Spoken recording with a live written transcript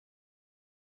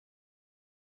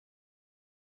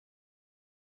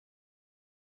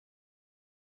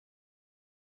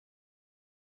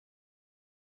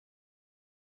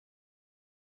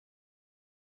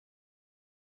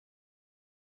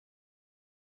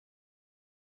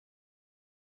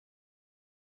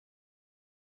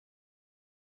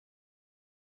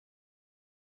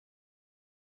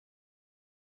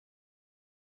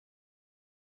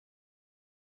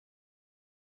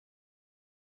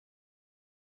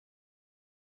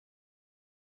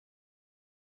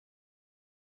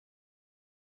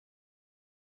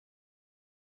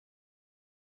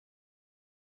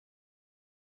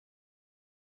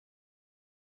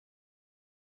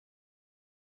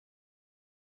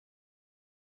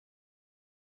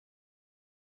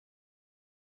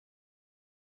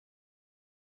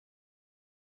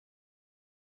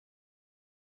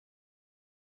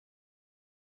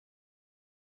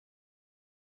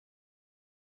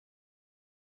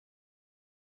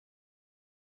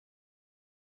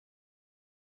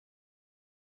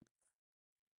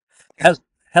Hel-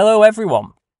 Hello,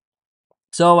 everyone.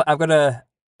 So I've got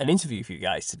an interview for you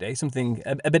guys today. Something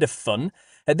a bit of fun.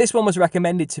 This one was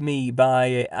recommended to me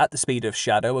by At the Speed of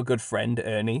Shadow, a good friend,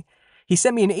 Ernie. He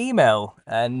sent me an email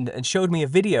and showed me a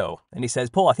video, and he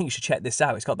says, "Paul, I think you should check this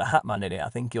out. It's got the Hat Man in it. I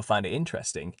think you'll find it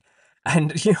interesting."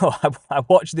 And I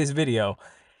watched this video.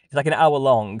 It's like an hour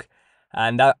long,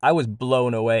 and I was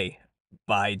blown away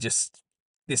by just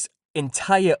this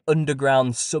entire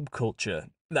underground subculture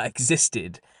that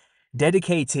existed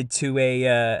dedicated to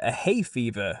a hay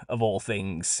fever of all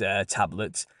things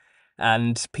tablet,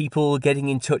 and people getting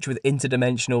in touch with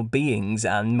interdimensional beings,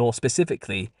 and more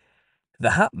specifically,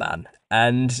 the Hat Man.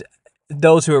 And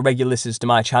those who are regular listeners to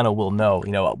my channel will know,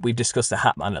 we've discussed the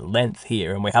Hat Man at length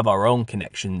here, and we have our own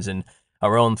connections and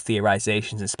our own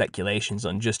theorizations and speculations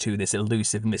on just who this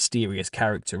elusive, mysterious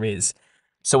character is.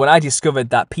 So when I discovered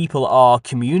that people are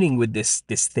communing with this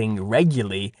thing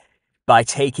regularly by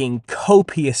taking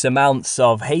copious amounts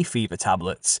of hay fever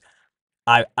tablets,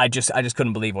 I just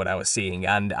couldn't believe what I was seeing,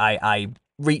 and I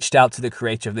reached out to the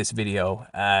creator of this video.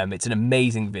 It's an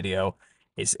amazing video.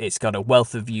 It's got a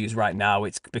wealth of views right now.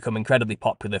 It's become incredibly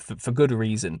popular for good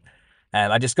reason.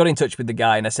 I just got in touch with the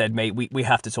guy and I said, mate, we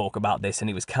have to talk about this, and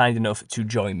he was kind enough to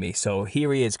join me. So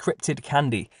here he is, Cryptid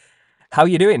Candy. How are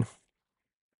you doing?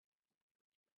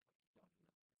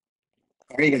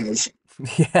 How are you guys?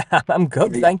 Yeah, I'm How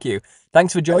good, are you? thank you.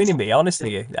 Thanks for Thanks. joining me.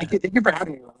 Honestly, Thank you for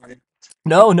having me, Rory.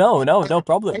 no, no, no, no I,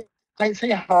 problem. I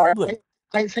say how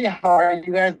I say how are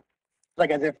you guys,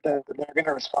 like as if they're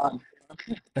gonna respond.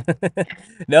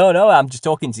 No, no, I'm just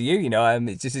talking to you.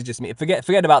 This is just me.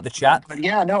 Forget about the chat. But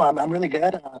yeah, no, I'm really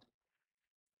good.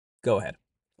 Go ahead.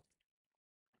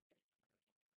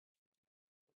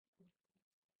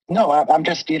 No, I'm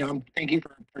just thank you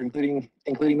for including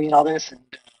me in all this, and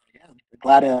yeah, I'm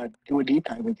glad to do a deep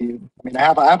dive with you. I mean, I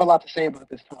have a lot to say about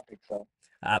this topic, so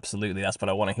Absolutely, that's what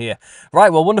I want to hear.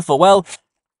 Right, well, wonderful. Well,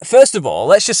 first of all,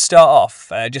 let's just start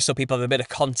off, just so people have a bit of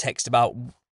context about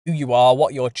who you are,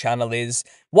 what your channel is,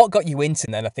 what got you into,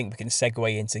 and then I think we can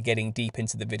segue into getting deep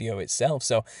into the video itself.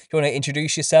 So, you want to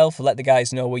introduce yourself, let the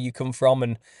guys know where you come from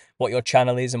and what your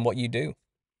channel is and what you do?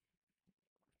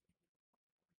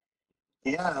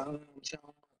 yeah. So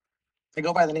I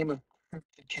go by the name of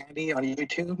Cryptid Candy on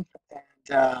YouTube,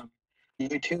 and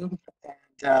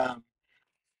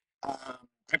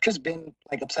I've just been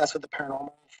like obsessed with the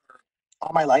paranormal for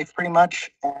all my life, pretty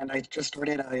much. And I just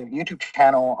started a YouTube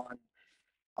channel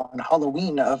on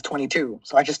Halloween of 22.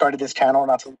 So I just started this channel,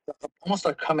 not to, almost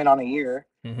like coming on a year.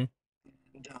 Hmm.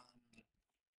 And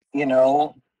you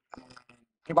know, um,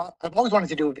 I've always wanted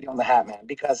to do a video on the Hat Man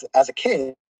because as a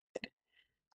kid,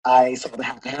 I saw the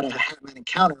Hat. I had a Hat Man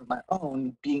encounter of my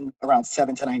own, being around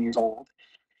 7 to 9 years old.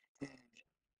 And,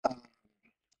 um,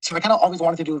 so I kind of always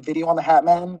wanted to do a video on the Hat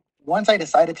Man. Once I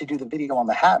decided to do the video on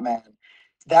the Hat Man,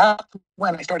 that's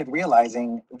when I started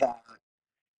realizing that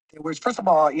there was, first of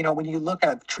all, when you look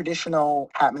at traditional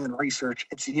Hat Man research,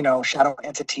 it's, shadow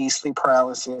entities, sleep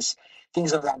paralysis,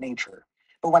 things of that nature.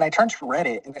 But when I turned to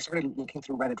Reddit and I started looking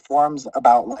through Reddit forums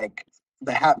about like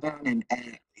the Hat Man,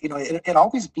 and it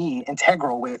always be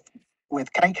integral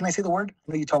can I say the word?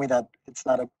 I know you told me that it's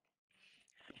not a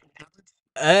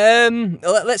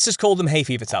Let's just call them hay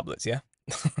fever tablets, yeah?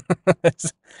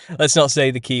 let's, let's not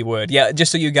say the key word. Yeah,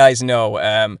 just so you guys know,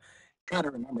 gotta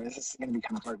remember this is gonna be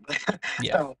kind of hard. But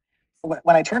yeah. so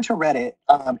when I turned to Reddit,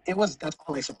 that's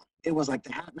all I saw. It was like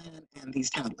the Hat Man and these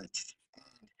tablets.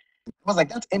 I was like,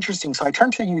 that's interesting. So I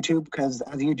turned to YouTube because,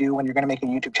 as you do when you're going to make a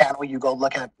YouTube channel, you go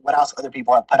look at what else other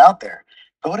people have put out there.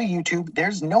 Go to YouTube.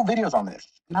 There's no videos on this,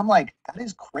 and I'm like, that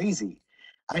is crazy.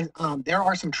 There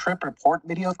are some trip report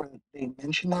videos where they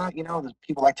mention that that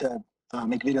people like to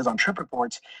make videos on trip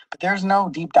reports, but there's no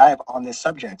deep dive on this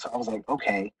subject. So I was like,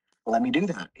 okay, let me do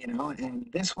that. And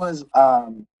this was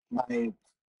my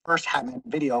first Hatman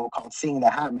video called "Seeing the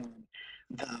Hatman,"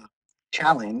 the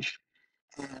challenge,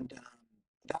 and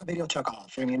that video took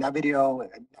off. I mean, that video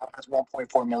now has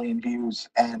 1.4 million views,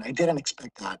 and I didn't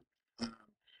expect that. Um,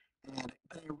 but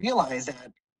I realized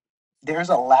that there's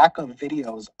a lack of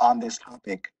videos on this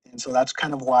topic, and so that's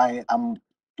kind of why I'm,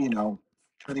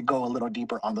 trying to go a little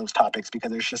deeper on those topics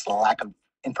because there's just a lack of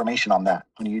information on that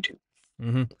on YouTube.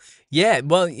 Hmm. Yeah,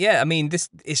 well, yeah. I mean, this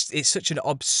it's such an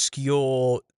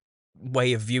obscure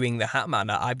way of viewing the Hat Man.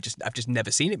 I've just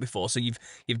never seen it before. So you've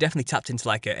definitely tapped into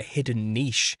like a hidden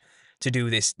niche to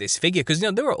do this figure, because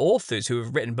there are authors who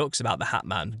have written books about the Hat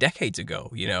Man decades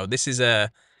ago. This is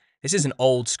an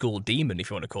old school demon, if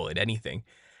you want to call it anything.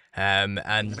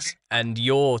 And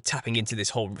you're tapping into this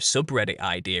whole subreddit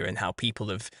idea and how people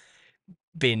have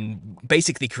been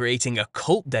basically creating a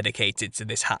cult dedicated to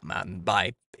this Hat Man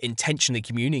by intentionally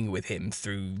communing with him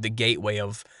through the gateway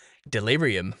of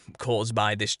delirium caused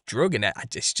by this drug, and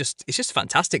it's just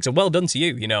fantastic. So well done to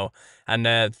you,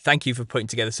 and thank you for putting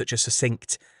together such a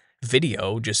succinct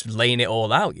video, just laying it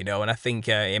all out, and I think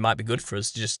it might be good for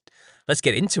us to just let's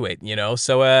get into it,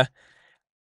 So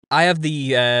I have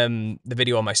the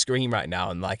video on my screen right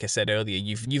now, and like I said earlier,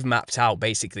 you've mapped out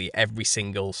basically every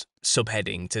single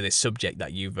subheading to this subject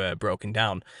that you've broken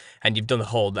down, and you've done the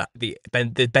whole the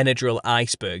Benadryl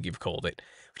iceberg you've called it,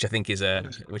 which I think is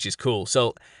which is cool.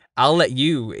 So I'll let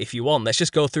you, if you want, let's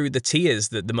just go through the tiers,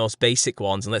 the most basic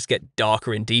ones, and let's get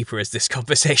darker and deeper as this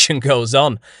conversation goes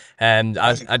on. And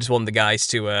I just want the guys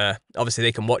to obviously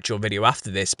they can watch your video after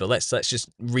this, but let's just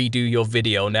redo your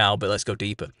video now, but let's go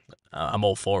deeper. I'm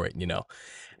all for it,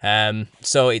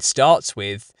 So it starts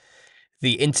with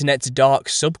the internet's dark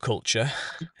subculture,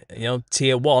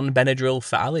 tier one, Benadryl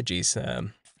for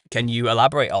allergies. Can you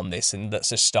elaborate on this, and let's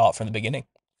just start from the beginning?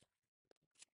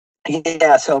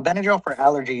 Yeah, so Benadryl for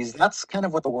allergies, that's kind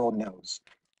of what the world knows.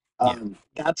 Yeah.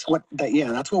 That's what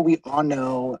we all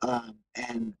know.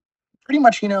 And pretty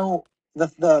much,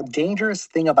 the dangerous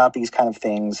thing about these kind of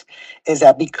things is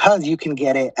that because you can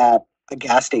get it at a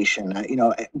gas station,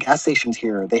 gas stations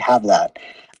here, they have that.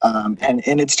 And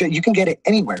it's just, you can get it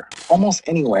anywhere, almost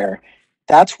anywhere.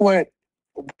 That's why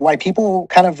people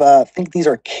kind of think these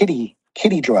are kitty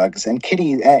drugs and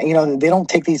kitty, they don't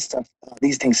take these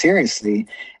things seriously,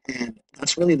 and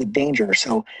that's really the danger.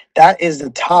 So that is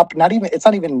the top. Not even it's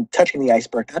not even touching the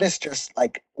iceberg. That is just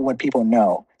like what people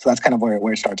know. So that's kind of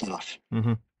where it starts off.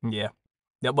 Yeah.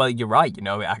 Yeah, well, you're right.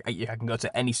 I can go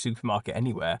to any supermarket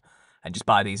anywhere and just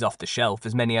buy these off the shelf,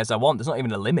 as many as I want. There's not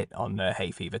even a limit on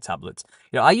hay fever tablets.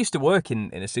 I used to work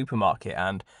in a supermarket,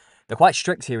 and they're quite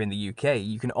strict here in the UK.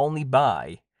 You can only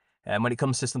buy, when it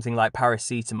comes to something like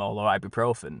paracetamol or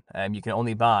ibuprofen, you can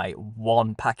only buy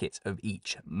one packet of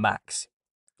each max,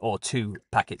 or two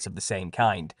packets of the same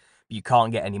kind. You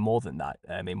can't get any more than that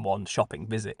in one shopping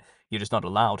visit. You're just not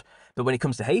allowed. But when it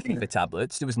comes to hay fever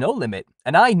tablets, there was no limit,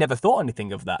 and I never thought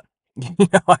anything of that.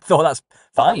 I thought that's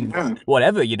fine, Yeah.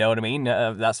 whatever. You know what I mean?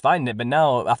 That's fine. But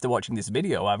now, after watching this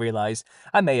video, I realize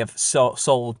I may have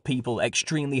sold people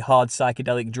extremely hard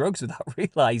psychedelic drugs without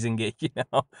realizing it.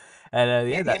 And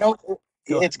yeah, You that. know,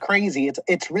 Go. it's crazy.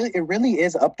 It really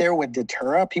is up there with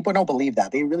Datura. People don't believe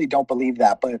that. They really don't believe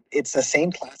that. But it's the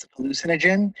same class of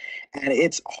hallucinogen, and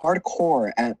it's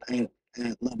hardcore at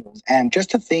levels. And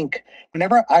just to think,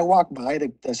 whenever I walk by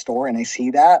the store and I see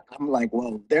that, I'm like,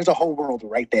 whoa, there's a whole world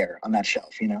right there on that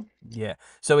shelf. Yeah.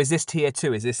 So is this tier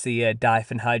two? Is this the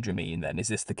diphenhydramine then? Is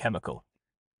this the chemical?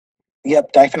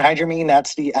 Yep, diphenhydramine,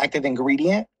 that's the active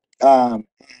ingredient. And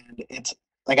it's,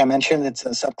 like I mentioned, it's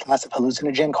a subclass of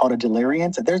hallucinogen called a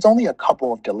deliriant. There's only a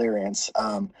couple of deliriants,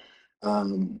 or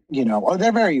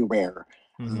they're very rare.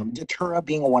 Hmm. Datura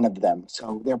being one of them.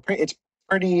 So it's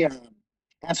pretty.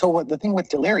 And so what the thing with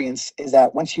deliriants is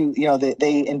that once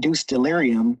they induce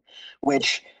delirium,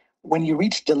 which when you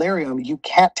reach delirium, you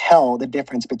can't tell the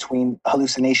difference between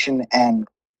hallucination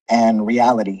and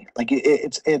reality. Like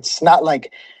it's not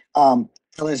like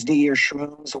LSD or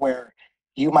shrooms where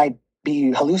you might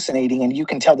be hallucinating and you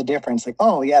can tell the difference. Like,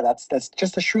 oh yeah, that's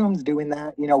just the shrooms doing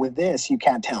that. With this, you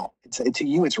can't tell. It's to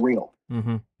you, it's real.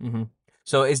 Hmm. Hmm.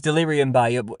 So is delirium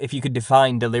if you could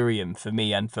define delirium for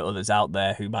me and for others out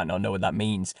there who might not know what that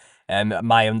means,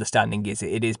 my understanding is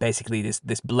it is basically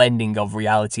this blending of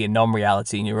reality and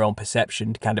non-reality in your own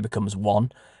perception kind of becomes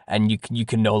one, and you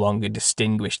can no longer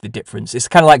distinguish the difference. It's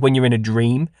kind of like when you're in a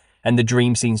dream and the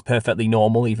dream seems perfectly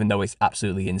normal even though it's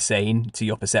absolutely insane to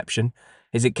your perception.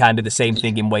 Is it kind of the same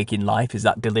thing in waking life? Is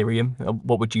that delirium?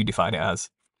 What would you define it as?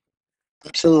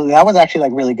 Absolutely, that was actually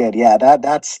like really good. Yeah,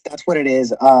 that's what it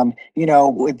is.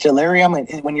 With delirium,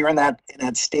 and when you're in that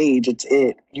stage,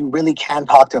 you really can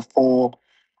talk to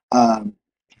um,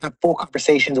 have full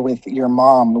conversations with your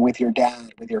mom, with your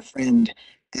dad, with your friend,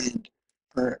 and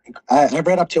I've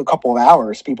read up to a couple of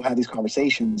hours. People have these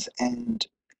conversations, and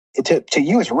to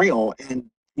you, it's real.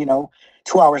 And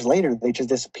 2 hours later, they just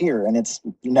disappear, and it's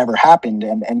never happened,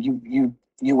 and you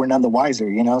were none the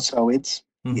wiser. So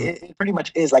Hmm. it pretty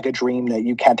much is like a dream that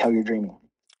you can't tell you're dreaming.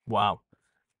 Wow.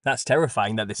 That's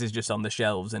terrifying that this is just on the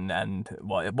shelves, and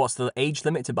what's the age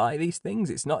limit to buy these things?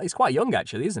 It's quite young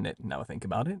actually, isn't it? Now I think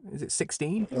about it. Is it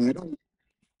 16? I don't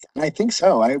I think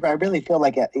so. I really feel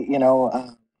like yeah.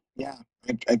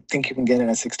 I think you can get it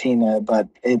at 16, but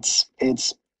it's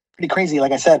pretty crazy.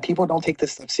 Like I said, people don't take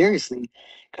this stuff seriously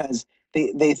because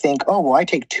they think, oh well, I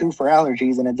take two for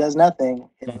allergies and it does nothing,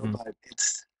 Hmm. but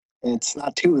it's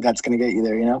not two that's going to get you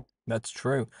there. That's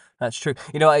true. That's true.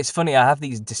 You know, it's funny. I have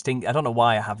these distinct. I don't know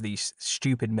why I have these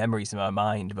stupid memories in my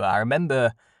mind, but I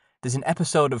remember there's an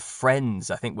episode of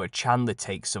Friends, I think, where Chandler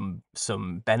takes some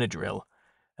Benadryl,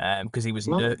 because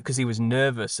because he was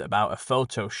nervous about a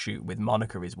photo shoot with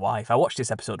Monica, his wife. I watched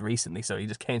this episode recently, so he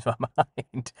just came to my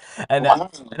mind, and Wow.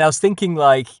 I was thinking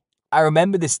like I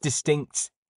remember this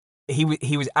distinct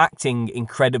he was acting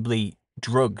incredibly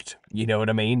drugged. You know what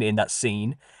I mean in that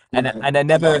scene, Right. and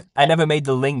I never made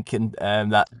the link and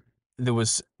that there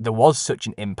was such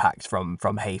an impact from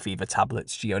hay fever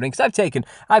tablets. You know, because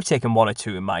I've taken one or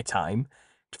two in my time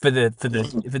for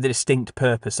the distinct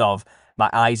purpose of my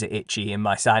eyes are itchy and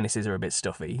my sinuses are a bit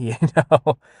stuffy. You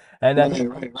know, and Right,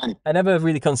 right, right. I never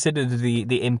really considered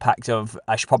the impact of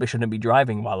probably shouldn't be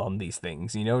driving while on these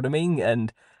things. You know what I mean?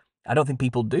 And I don't think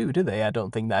people do they? I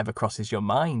don't think that ever crosses your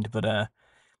mind. But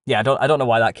yeah, I don't know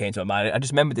why that came to my mind. I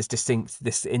just remember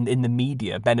this in the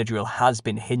media. Benadryl has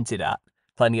been hinted at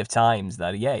plenty of times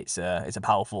that yeah, it's a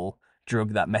powerful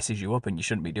drug that messes you up and you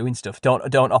shouldn't be doing stuff. Don't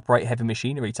operate heavy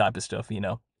machinery type of stuff. You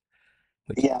know.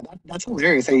 Which Yeah, that's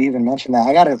hilarious that you even mentioned that.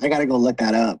 I gotta go look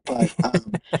that up. But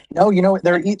no,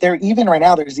 they're even right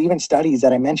now. There's even studies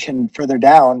that I mentioned further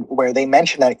down where they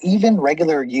mention that even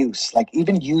regular use, like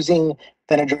even using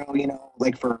Benadryl,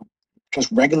 like for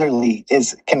just regularly,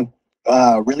 is can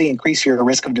really increase your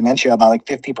risk of dementia about like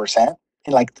 50%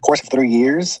 in like the course of 3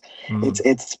 years. mm,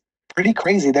 It's pretty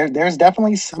crazy. There's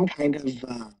definitely some kind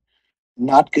of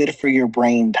not good for your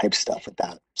brain type stuff with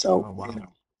that. So oh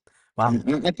wow wow.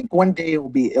 I think one day it'll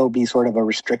be sort of a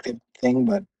restricted thing,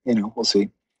 but we'll see.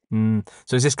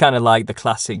 So is this kind of like the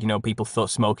classic, people thought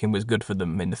smoking was good for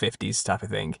them in the 50s type of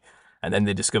thing, and then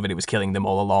they discovered it was killing them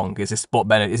all along? Is this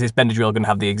Benadryl going to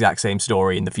have the exact same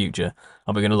story in the future?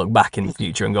 Are we going to look back in the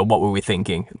future and go, what were we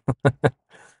thinking?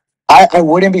 I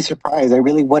wouldn't be surprised. I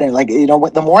really wouldn't. Like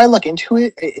what the more I look into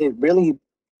it, it really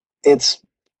it's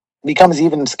becomes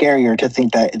even scarier to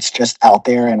think that it's just out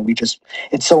there and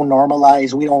it's so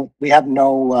normalized. We have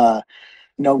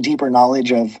no deeper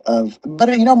knowledge of but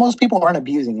most people aren't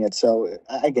abusing it, so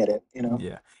I get it.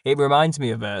 Yeah, it reminds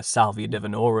me of Salvia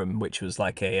divinorum, which was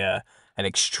like a an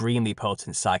extremely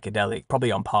potent psychedelic,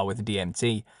 probably on par with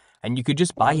DMT. And you could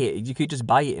just buy Mhm. it. You could just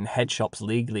buy it in head shops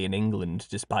legally in England,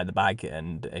 just buy the bag,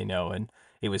 and and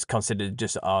it was considered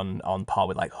just on par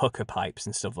with like hooker pipes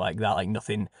and stuff like that, like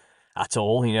nothing at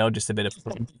all. Just a bit of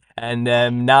fun. And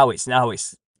now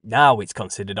it's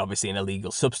considered obviously an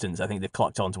illegal substance. I think they've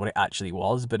clocked on to what it actually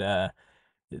was, but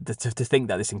to think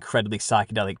that this incredibly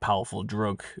psychedelic, powerful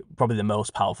drug, probably the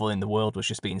most powerful in the world, was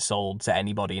just being sold to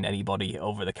anybody and anybody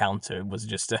over the counter was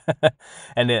just.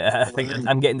 And I think Right.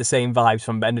 I'm getting the same vibes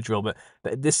from Benadryl,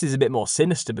 but this is a bit more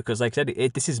sinister because, like I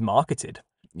said, this is marketed,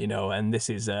 and this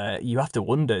is you have to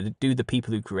wonder: do the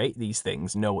people who create these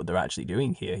things know what they're actually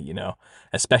doing here?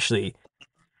 Especially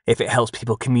if it helps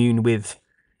people commune with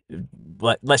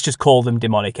let's just call them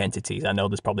demonic entities. I know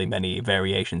there's probably many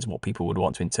variations of what people would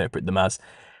want to interpret them as,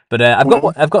 but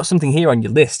Mhm. I've got something here on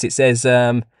your list. It says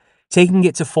taking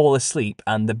it to fall asleep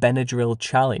and the Benadryl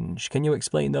challenge. Can you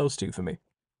explain those two for me?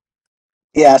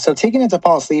 Yeah, so taking it to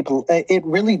fall asleep, it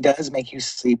really does make you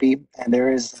sleepy, and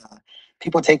there is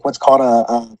people take what's called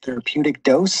a therapeutic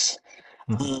dose.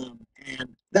 Mhm, Um,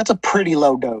 and that's a pretty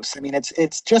low dose. I mean, it's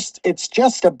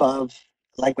just above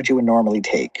like what you would normally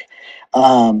take.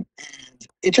 And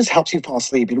it just helps you fall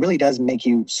asleep. It really does make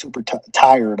you super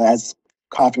tired, as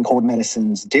cough and cold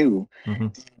medicines do. mhm,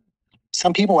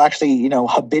 Some people actually,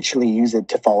 habitually use it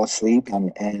to fall asleep,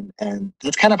 and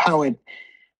that's kind of how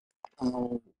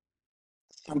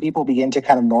some people begin to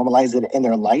kind of normalize it in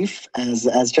their life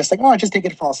as just like, oh, I just take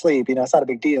it to fall asleep, it's not a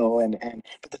big deal. And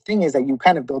but the thing is that you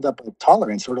kind of build up a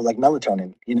tolerance, sort of like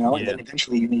melatonin, and yeah. then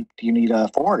eventually you need a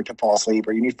 4 to fall asleep,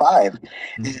 or you need 5.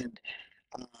 Mhm, And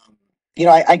um,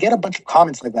 I get a bunch of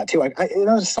comments like that too.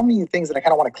 There's so many things that I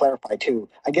kind of want to clarify too.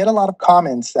 I get a lot of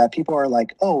comments that people are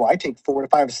like, "Oh, I take 4 to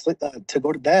 5 to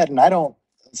go to bed, and I don't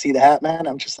see the hat, man."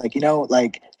 I'm just like,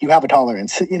 like you have a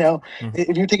tolerance. mhm,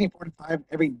 If you're taking 4 to 5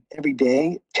 every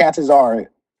day, chances are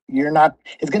you're not.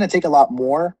 It's going to take a lot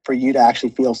more for you to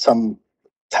actually feel some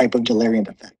type of delirium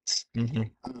effects.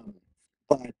 mhm, Um,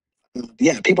 but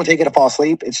yeah, people take it to fall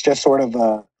asleep. It's just sort of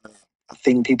a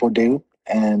thing people do,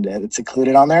 and it's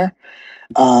included on there.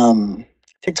 um,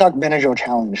 TikTok Benadryl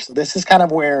challenge. So this is kind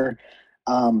of where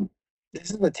um,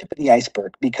 this is the tip of the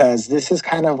iceberg, because this is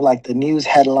kind of like the news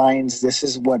headlines. This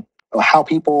is how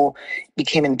people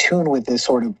became in tune with this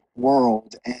sort of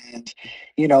world, and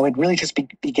it really just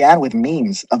began with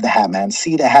memes of the Hat Man.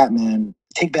 See the Hat Man.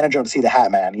 Take Benadryl to see the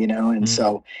Hat Man. And mhm,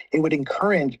 so it would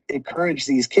encourage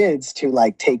these kids to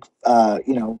like take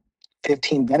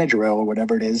 15 Benadryl or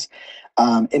whatever it is,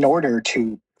 in order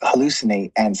to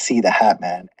hallucinate and see the Hat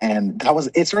Man. And that was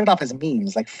it. Started off as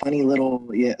memes, like funny little,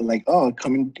 yeah, like, oh,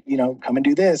 come and come and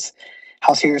do this.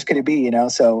 How serious could it be?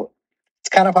 So it's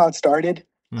kind of how it started.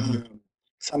 Hmm. Um,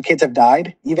 some kids have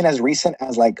died, even as recent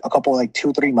as like a couple, like 2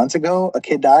 or 3 months ago. A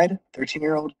kid died,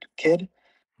 13-year-old kid.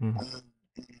 Hmm. And,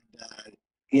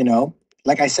 you know,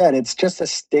 like I said, it's just a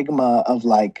stigma of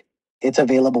like it's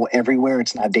available everywhere.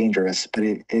 It's not dangerous, but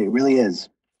it really is.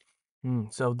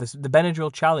 So the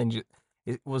Benadryl challenge,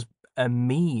 it was a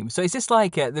meme. So is this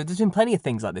like there's been plenty of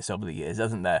things like this over the years,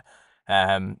 hasn't there?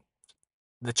 Um,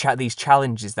 these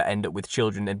challenges that end up with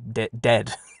children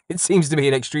dead. It seems to be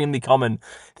an extremely common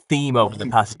theme over the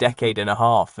past decade and a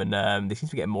half, and they seem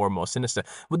to be getting more and more sinister.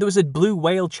 But there was a blue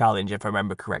whale challenge, if I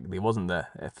remember correctly, wasn't there?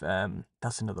 If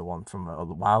that's another one from a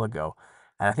while ago,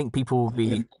 and I think people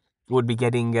would be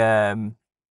getting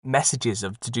messages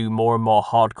of to do more and more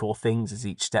hardcore things as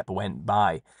each step went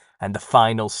by, and the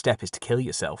final step is to kill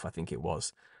yourself. I think it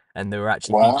was, and there were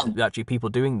Wow. actually people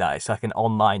doing that. It's like an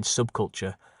online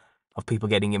subculture of people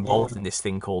getting involved in this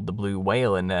thing called the blue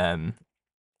whale, and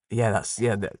yeah,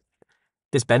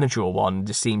 this Benadryl one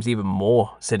just seems even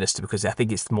more sinister because I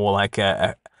think it's more like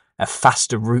a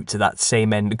faster route to that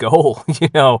same end goal,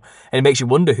 and it makes you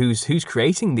wonder who's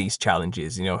creating these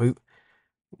challenges,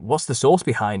 what's the source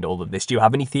behind all of this? Do you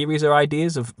have any theories or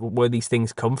ideas of where these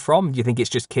things come from? Do you think it's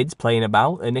just kids playing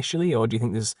about initially, or do you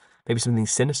think there's maybe something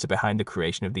sinister behind the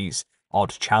creation of these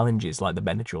odd challenges like the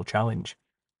Benadryl challenge?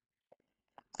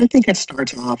 I think it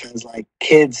starts off as like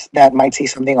kids that might see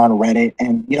something on Reddit,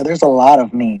 and there's a lot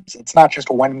of memes. It's not just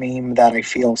one meme that I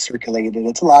feel circulated.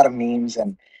 It's a lot of memes,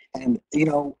 and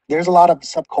there's a lot of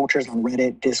subcultures on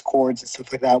Reddit, discords, and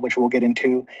stuff like that, which we'll get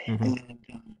into. Hmm. And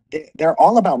they're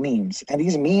all about memes, and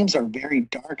these memes are very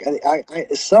dark.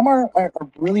 Some are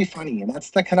really funny, and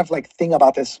that's the kind of like thing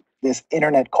about this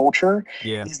internet culture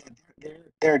Yeah. is that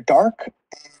they're dark,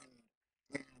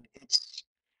 and it's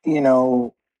you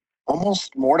know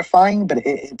almost mortifying, but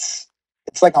it's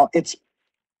like it's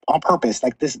on purpose.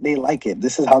 Like this, they like it.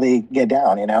 This is how they get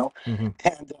down. Hmm.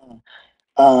 And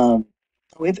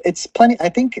so it's plenty. I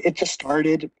think it just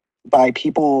started by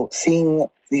people seeing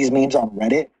these memes on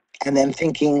Reddit and then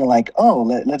thinking like, oh,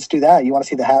 let's do that. You want to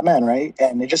see the Hat Man, right?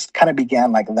 And it just kind of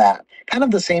began like that. Kind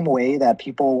of the same way that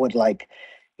people would like,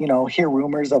 hear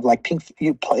rumors of like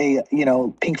you play,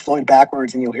 Pink Floyd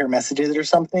backwards and you'll hear messages or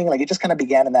something. Like it just kind of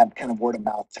began in that kind of word of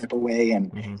mouth type of way.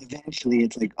 And Hmm. eventually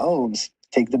it's like, oh, let's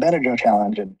take the Benadryl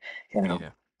challenge and, you know,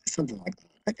 Yeah. something like that.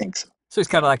 I think so. So it's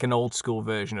kind of like an old school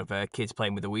version of kids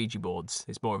playing with the Ouija boards.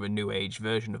 It's more of a new age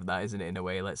version of that, isn't it? In a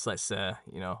way, or let's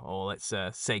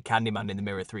say Candyman in the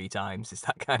mirror 3 times. It's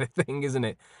that kind of thing, isn't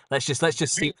it? Let's just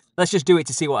do it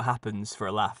to see what happens for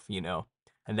a laugh.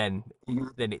 And then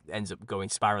it ends up going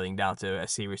spiraling down to a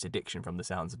serious addiction from the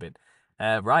sounds of it.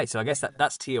 Right. So I guess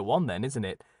that's tier one then, isn't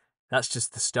it? That's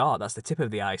just the start. That's the tip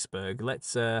of the iceberg.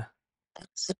 Let's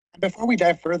So before we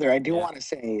dive further, I do yeah want to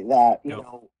say that,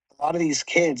 go. a lot of these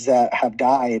kids that have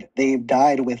died, they've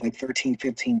died with like 13,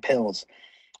 15 pills.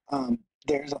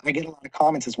 I get a lot of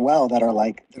comments as well that they're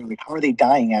like, how are they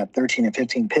dying at 13 and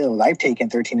 15 pills? I've taken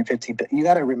 13 and 15 pills. You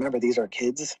got to remember, these are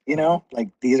kids, like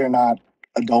these are not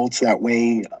adults that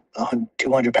weigh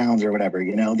 200 pounds or whatever,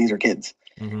 these are kids.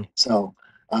 Hmm. So,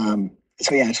 um,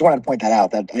 so yeah, I just wanted to point that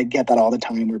out that I get that all the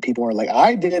time where people are like,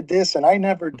 I did this and I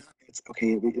never died. It's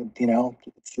okay.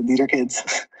 These are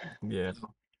kids. Yeah.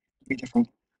 Be different.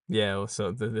 Yeah,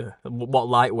 also what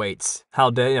lightweights? How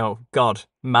dare God,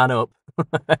 man up!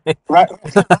 Right.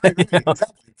 Right. You Right. know,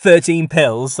 Exactly. 13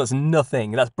 pills. That's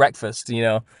nothing. That's breakfast.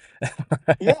 Yeah,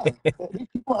 there's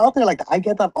people out there like that. I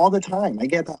get that all the time. I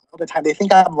get that all the time. They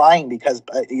think I'm lying because,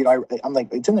 I'm like,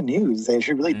 it's in the news. They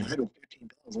should really Mm. died with 15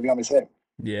 pills. What do you want me to say?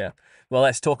 Yeah. Well,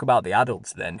 let's talk about the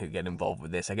adults then who get involved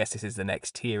with this. I guess this is the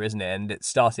next tier, isn't it? And it's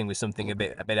starting with something a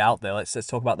bit out there. Let's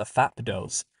talk about the FAP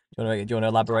dose. Do you want to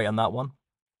elaborate on that one?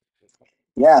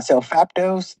 Yeah, so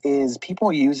Faptos is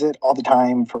people use it all the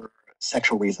time for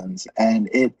sexual reasons, and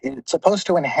it's supposed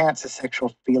to enhance the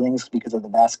sexual feelings because of the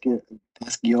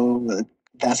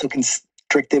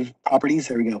vasoconstrictive properties.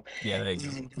 There we go. Yeah, there you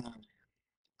go. And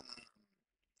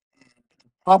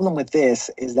problem with this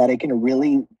is that it can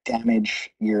really damage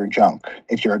your junk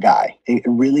if you're a guy. It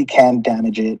really can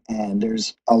damage it, and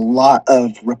there's a lot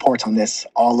of reports on this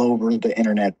all over the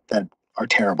internet that are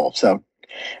terrible. So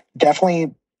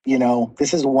definitely,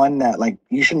 this is one that like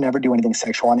you should never do anything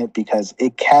sexual on it because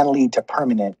it can lead to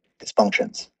permanent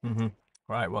dysfunctions. Hmm.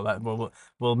 Right. Well,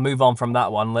 we'll move on from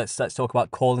that one. Let's talk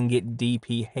about calling it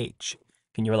DPH.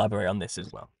 Can you elaborate on this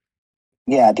as well?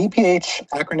 Yeah, DPH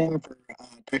acronym for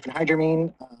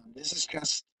diphenhydramine. This is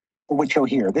just what you'll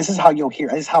hear. This is how you'll hear.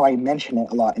 This is how I mention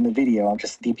it a lot in the video. I'm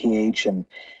just DPH, and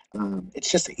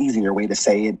it's just an easier way to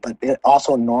say it, but it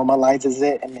also normalizes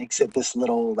it and makes it this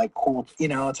little like cool.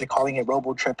 It's like calling it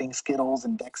robo tripping, skittles,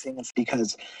 and dexing. It's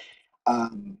because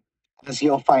um, as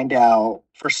you'll find out,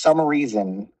 for some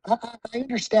reason, I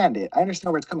understand it. I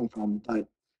understand where it's coming from, but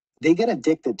they get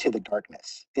addicted to the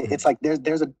darkness. It's Mm. like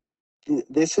there's a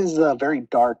this is a very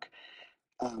dark.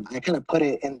 I kind of put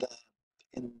it in,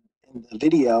 in the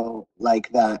video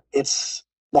like that. It's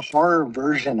the horror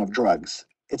version of drugs.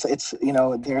 It's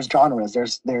there's genres.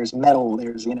 There's metal.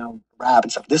 There's rap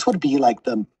and stuff. This would be like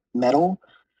the metal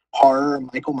horror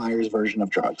Michael Myers version of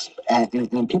drugs,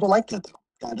 and people like that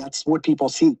though. That's what people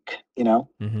seek.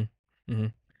 Hmm. Hmm.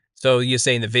 So you're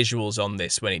saying the visuals on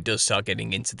this, when it does start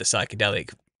getting into the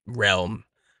psychedelic realm,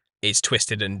 is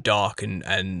twisted and dark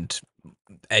and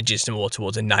edges more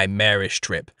towards a nightmarish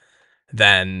trip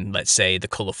than, let's say, the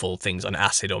colourful things on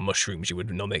acid or mushrooms you would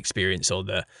normally experience, or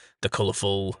the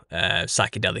colourful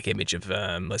psychedelic image of,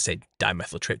 let's say,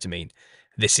 dimethyltryptamine.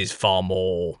 This is far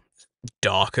more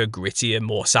darker, grittier,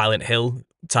 more Silent Hill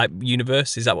type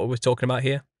universe. Is that what we're talking about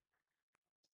here?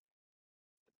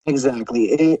 Exactly.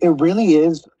 It really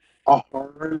is a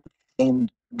horror themed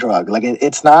drug. Like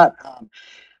it's not.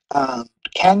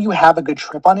 Can you have a good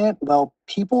trip on it? Well,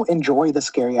 people enjoy the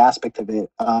scary aspect of it.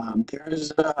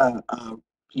 There's a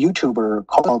YouTuber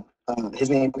called, his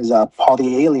name is Paul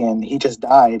the Alien. He just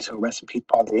died, so rest in peace,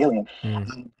 Paul the Alien. Mm.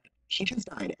 Um, he just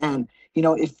died. And,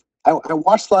 if I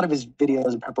watched a lot of his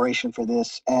videos in preparation for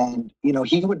this, and,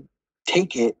 he would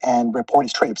take it and report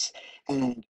his trips.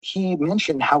 And he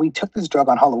mentioned how he took this drug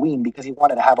on Halloween because he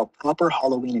wanted to have a proper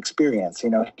Halloween experience.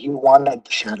 He wanted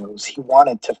the shadows, he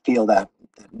wanted to feel that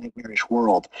nightmarish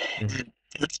world. Mhm. And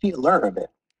that's the allure of it.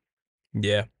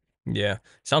 Yeah, yeah.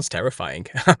 Sounds terrifying.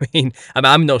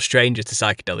 I'm no stranger to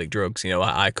psychedelic drugs.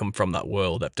 I come from that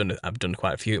world. I've done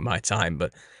quite a few in my time,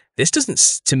 but this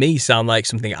doesn't, to me, sound like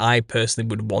something I personally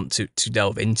would want to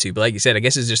delve into. But like you said, I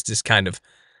guess it's just this kind of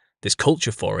this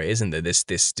culture for it, isn't there? This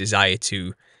desire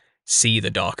to see the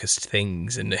darkest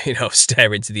things and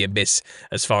stare into the abyss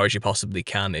as far as you possibly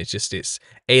can. It's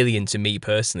alien to me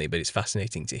personally, but it's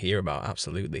fascinating to hear about.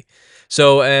 Absolutely.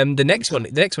 So the next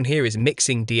one here is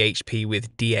mixing DHP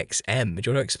with DXM. Do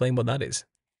you want to explain what that is?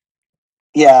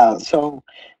 Yeah, so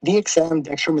DXM,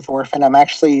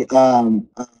 dextromethorphan,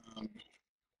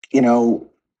 you know,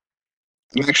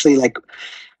 I'm actually like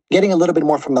getting a little bit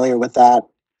more familiar with that.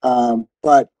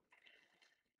 But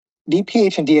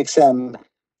DPH and DXM,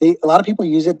 a lot of people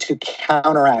use it to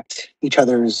counteract each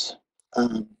other's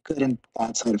good and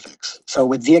bad side effects. So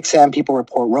with DXM, people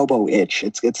report robo itch.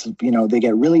 It's they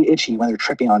get really itchy when they're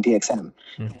tripping on DXM.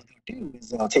 And Mm. what they do is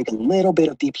they'll take a little bit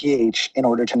of DPH in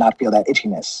order to not feel that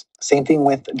itchiness. Same thing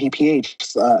with DPH.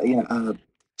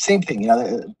 Same thing.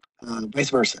 Vice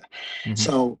versa. Mm-hmm.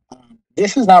 So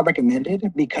this is not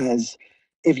recommended because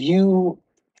if you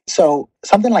so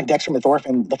something like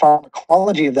dextromethorphan, the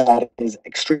pharmacology of that is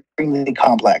extremely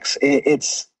complex.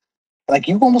 It's like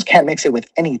you almost can't mix it with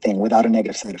anything without a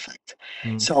negative side effect.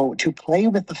 Mm. So to play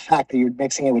with the fact that you're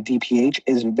mixing it with DPH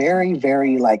is very,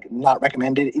 very like not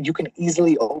recommended. You can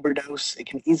easily overdose. It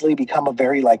can easily become a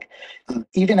very like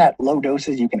even at low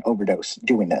doses you can overdose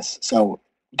doing this. So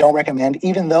don't recommend.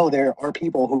 Even though there are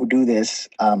people who do this,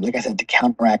 like I said, to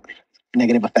counteract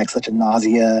negative effects such as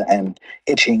nausea and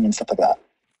itching and stuff like that.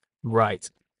 Right.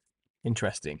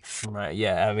 Interesting. Right.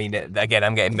 Yeah. Again,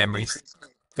 I'm getting memories.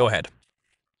 Go ahead.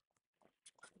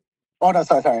 Oh no,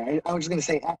 sorry. I was just going to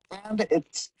say, and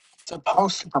it's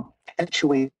supposed to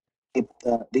perpetuate the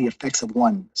effects of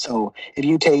one. So if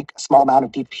you take a small amount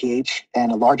of DPH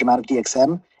and a large amount of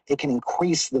DXM, it can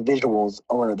increase the visuals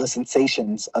or the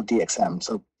sensations of DXM.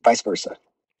 So vice versa.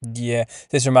 Yeah,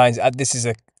 this reminds. This is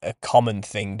a common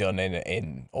thing done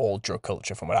in all drug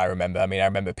culture, from what I remember. I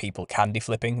remember people candy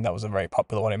flipping. That was a very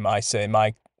popular one in my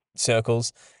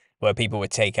circles, where people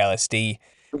would take LSD.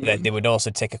 They would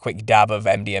also take a quick dab of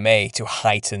MDMA to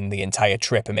heighten the entire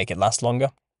trip and make it last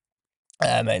longer.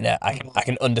 And I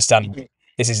can understand.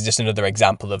 This is just another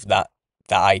example of that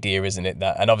idea, isn't it?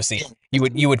 That, and obviously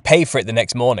you would pay for it the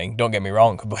next morning. Don't get me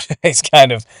wrong, but it's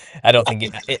kind of, I don't think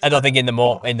in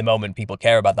the moment people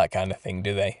care about that kind of thing,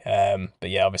 do they? But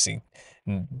yeah, obviously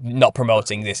not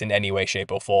promoting this in any way,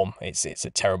 shape, or form. It's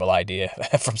a terrible idea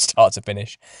from start to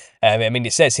finish.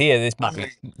 It says here this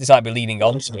might be leading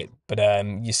on to it, but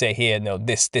you say here, no,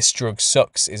 this drug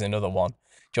sucks is another one.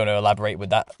 Do you want to elaborate where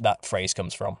that phrase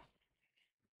comes from?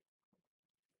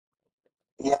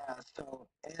 Yeah, so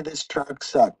this drug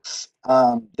sucks.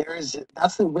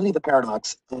 Really the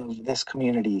paradox of this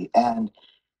community. And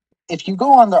if you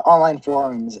go on the online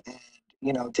forums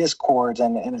and discords,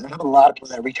 and I have a lot of people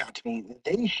that reach out to me,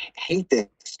 they hate this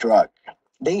drug.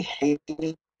 They hate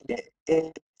it.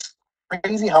 It's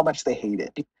crazy how much they hate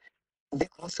it. They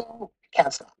also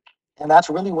can't stop. And that's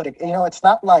really what it's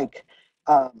not like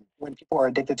when people are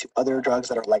addicted to other drugs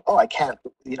that are like, oh, I can't,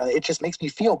 it just makes me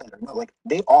feel better. No, like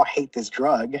they all hate this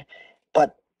drug,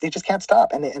 but they just can't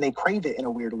stop, and they crave it in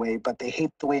a weird way, but they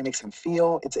hate the way it makes them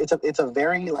feel. It's a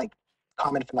very like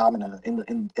common phenomena in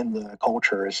the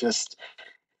culture. It's just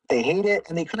they hate it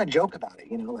and they kind of joke about it,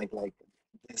 like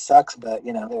it sucks, but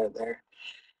they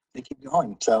keep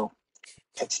going. So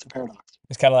it's the paradox.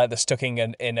 It's kind of like they're stuck in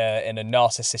a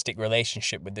narcissistic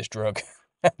relationship with this drug,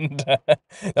 and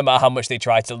no matter how much they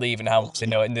try to leave and how much they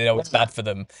know it's Yeah, bad for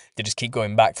them, they just keep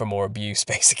going back for more abuse,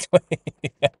 basically.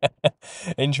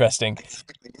 Interesting.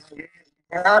 exactly.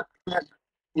 Yeah,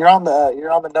 you're on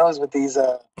the nose with these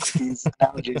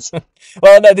analogies.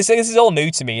 Well, no, this is all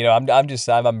new to me. I'm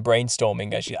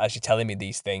brainstorming as you're telling me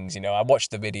these things. I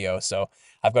watched the video, so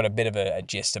I've got a bit of a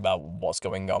gist about what's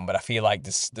going on. But I feel like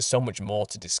there's so much more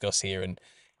to discuss here, and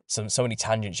so many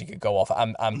tangents you could go off.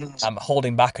 I'm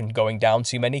holding back and going down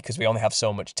too many because we only have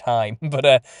so much time. But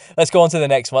let's go on to the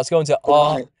next one. Let's go into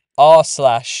Right.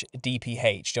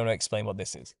 R/DPH. Do you want to explain what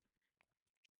this is?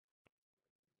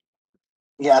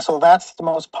 Yeah, so that's the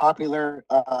most popular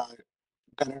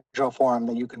Benadryl forum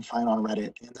that you can find on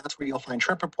Reddit. And that's where you'll find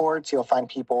trip reports. You'll find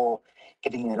people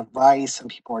giving advice, and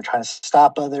people are trying to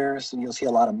stop others. And you'll see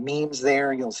a lot of memes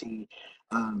there. You'll see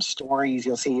stories.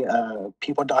 You'll see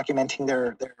people documenting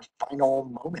their final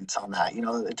moments on that.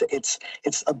 It's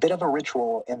a bit of a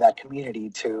ritual in that community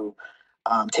to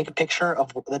take a picture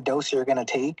of the dose you're going to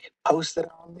take, post it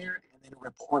on there, and then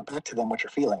report back to them what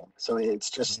you're feeling. So it's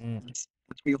just Mm. that's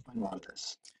where you'll find a lot of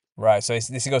this. Right, so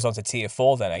this goes on to tier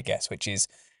four then, I guess, which is,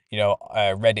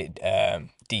 Reddit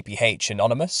DPH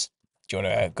Anonymous. Do you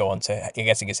want to go on to? I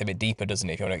guess it gets a bit deeper, doesn't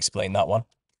it? If you want to explain that one.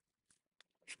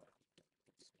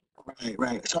 Right,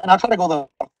 right. So, and I'll try to go the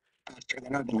faster. I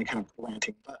know I've been like kind of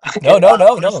ranting, but No, okay. no,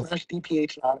 no, R no. slash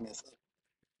DPH anonymous.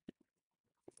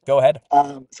 Go ahead.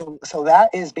 So that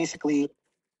is basically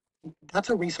that's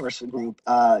a resource group.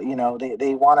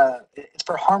 They want to. It's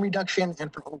for harm reduction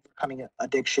and for overcoming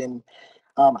addiction.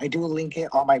 I do link it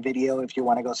on my video if you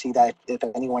want to go see that. If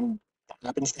anyone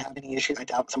happens to have any issue, I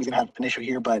doubt somebody's gonna have an issue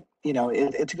here, but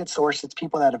it's a good source. It's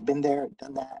people that have been there,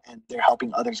 done that, and they're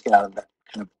helping others get out of that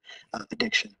kind of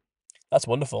addiction. That's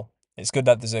wonderful. It's good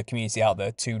that there's a community out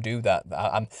there to do that.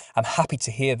 I'm happy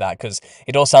to hear that because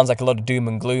it all sounds like a lot of doom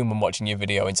and gloom when watching your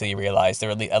video until you realise there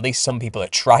are at least some people are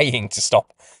trying to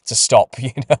stop.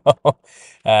 Because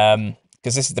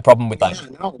this is the problem with like Yeah,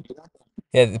 no, exactly.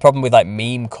 yeah the problem with like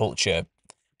meme culture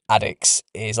addicts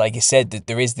is like you said that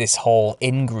there is this whole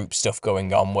in-group stuff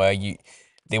going on where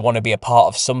they want to be a part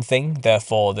of something,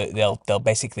 therefore they'll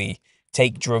basically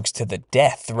take drugs to the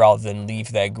death rather than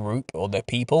leave their group or their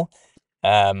people,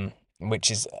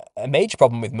 which is a major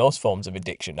problem with most forms of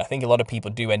addiction. I think a lot of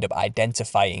people do end up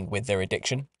identifying with their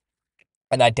addiction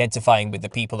and identifying with the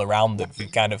people around them who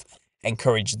kind of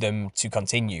encourage them to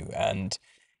continue and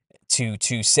to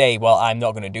say, well, I'm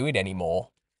not going to do it anymore,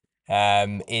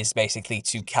 is basically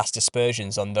to cast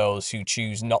aspersions on those who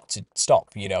choose not to stop.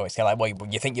 It's kind of like, well,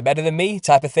 you think you're better than me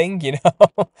type of thing.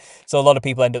 So a lot of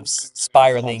people end up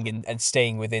spiraling and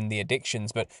staying within the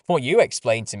addictions. But from what you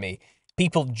explained to me,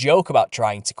 people joke about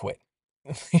trying to quit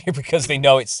because they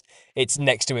know it's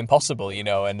next to impossible.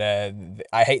 And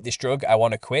I hate this drug. I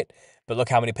want to quit, but look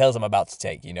how many pills I'm about to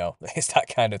take. It's that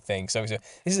kind of thing. So this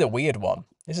is a weird one.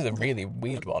 This is a really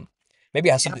weird one. Maybe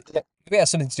it has something. Yeah, Maybe it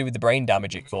has something to do with the brain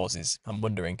damage it causes. I'm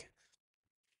wondering.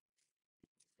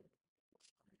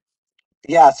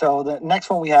 yeah. So the next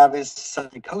one we have is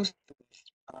psychosis.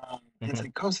 And Hmm.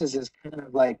 psychosis is kind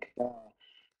of like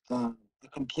a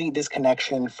complete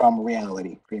disconnection from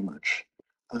reality, pretty much.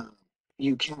 Um,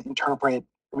 you can't interpret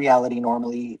reality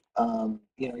normally.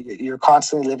 You're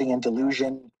constantly living in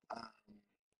delusion.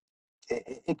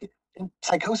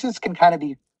 Psychosis can kind of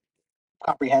be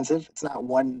comprehensive. It's not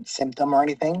one symptom or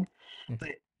anything, but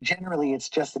generally it's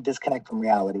just a disconnect from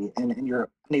reality, and you're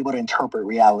unable to interpret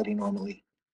reality normally.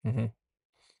 Hmm.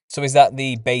 So is that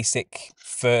the basic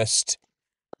first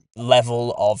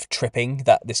level of tripping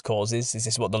that this causes? Is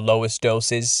this what the lowest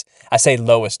dose is? I say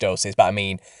lowest doses, but I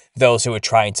mean those who are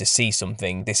trying to see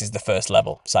something. This is the first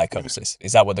level psychosis.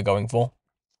 Is that what they're going for?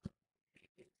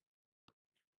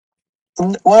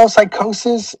 Well,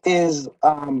 psychosis is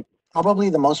probably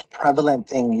the most prevalent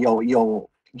thing you'll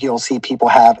see people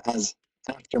have as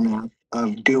aftermath.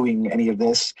 of doing any of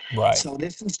this. Right. So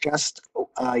this is just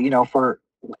for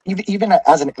even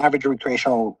as an average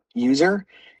recreational user,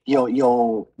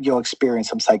 you'll experience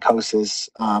some psychosis.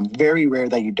 Very rare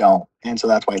that you don't, and so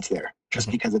that's why it's there. Just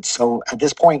Mhm. because it's so at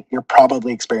this point, you're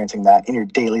probably experiencing that in your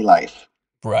daily life.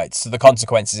 Right. So the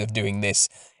consequences of doing this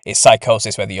is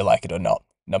psychosis, whether you like it or not.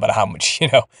 No matter how much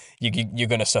you're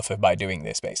going to suffer by doing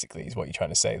this. Basically, is what you're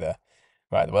trying to say there.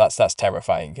 Right. Well, that's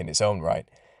terrifying in its own right.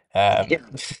 Yeah.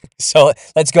 So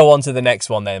let's go on to the next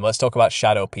one then. Let's talk about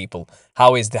shadow people.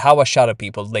 How are shadow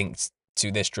people linked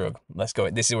to this drug? Let's go.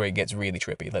 This is where it gets really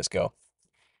trippy. Let's go.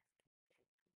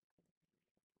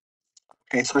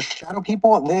 Okay, so shadow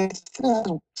people, this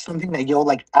is something that you'll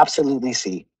like absolutely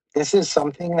see. This is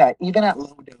something that even at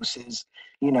low doses,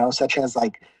 such as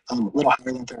like a little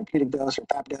higher than therapeutic dose or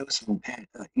FAP dose, and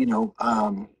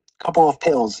couple of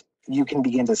pills, you can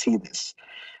begin to see this.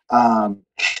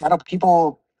 Shadow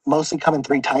people mostly come in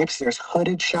three types. There's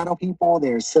hooded shadow people,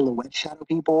 there's silhouette shadow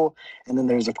people, and then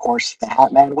there's of course the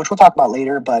Hat Man, which we'll talk about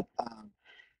later. But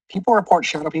people report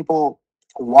shadow people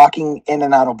walking in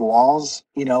and out of walls,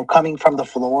 coming from the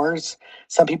floors.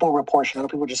 Some people report shadow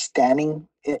people just standing,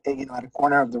 at a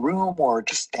corner of the room or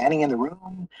just standing in the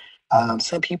room. Mhm.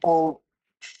 Some people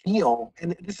feel,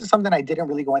 and this is something I didn't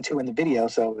really go into in the video,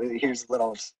 so here's a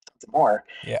little something more.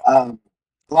 Yeah. A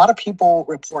lot of people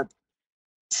report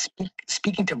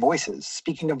speaking to voices,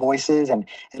 and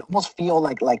almost feel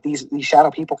like these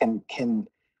shadow people can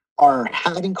are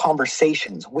having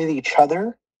conversations with each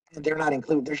other, and they're not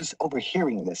included. They're just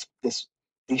overhearing these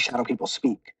shadow people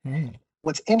speak. Mm.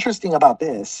 What's interesting about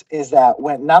this is that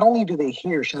when not only do they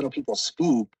hear shadow people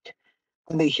speak,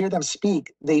 when they hear them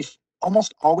speak, they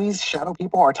almost always shadow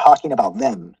people are talking about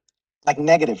them, like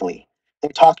negatively.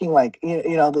 They're talking like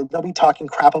they'll be talking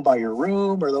crap about your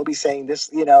room, or they'll be saying this.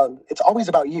 It's always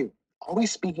about you,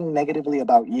 always speaking negatively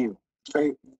about you. It's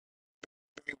very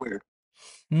very weird.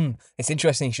 It's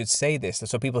interesting you should say this.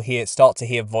 So people start to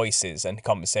hear voices and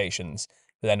conversations,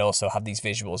 but then also have these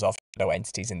visuals of shadow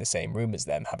entities in the same room as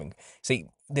them having. See,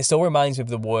 this all reminds me of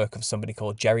the work of somebody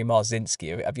called Jerry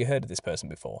Marzinski. Have you heard of this person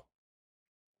before?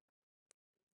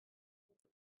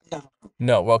 No.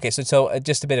 No. Well, okay. So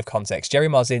just a bit of context. Jerry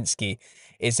Marzinski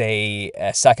is a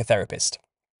psychotherapist.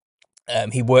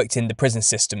 He worked in the prison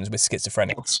systems with Okay.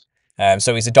 schizophrenics.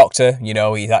 So he's a doctor,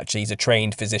 he's a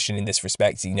trained physician in this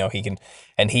respect.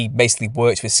 And he basically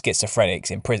works with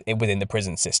schizophrenics within the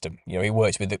prison system. He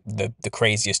works with the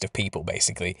craziest of people,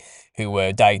 basically, who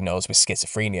were diagnosed with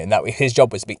schizophrenia. And that his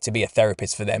job was to be a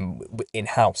therapist for them in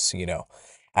house,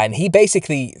 And he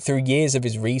basically, through years of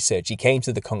his research, he came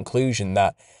to the conclusion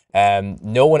that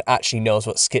no one actually knows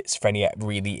what schizophrenia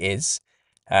really is.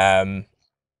 Um,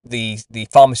 the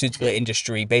pharmaceutical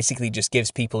industry basically just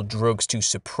gives people drugs to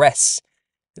suppress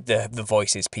the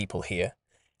voices people hear.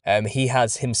 He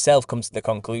has himself come to the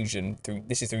conclusion through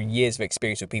years of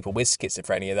experience with people with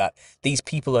schizophrenia that these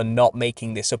people are not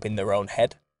making this up in their own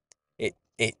head. It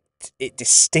it it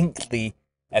distinctly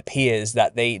appears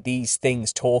that these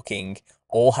things talking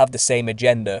all have the same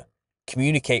agenda,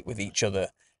 communicate with each other,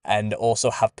 and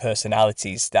also have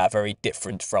personalities that are very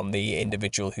different from the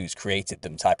individual who's created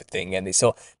them, type of thing.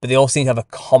 But they all seem to have a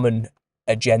common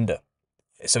agenda.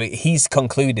 So he's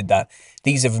concluded that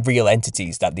these are real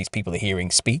entities that these people are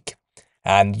hearing speak.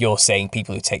 And you're saying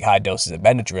people who take high doses of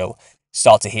Benadryl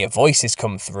start to hear voices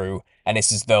come through, and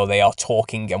it's as though they are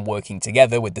talking and working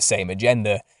together with the same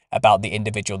agenda about the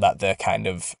individual that they're kind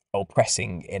of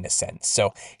oppressing in a sense.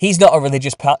 So he's not a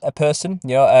religious a person.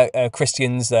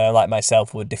 Christians like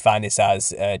myself would define this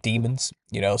as demons,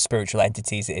 spiritual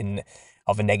entities in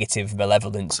of a negative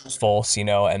malevolent force,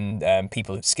 and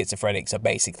people with schizophrenics are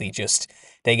basically just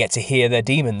they get to hear their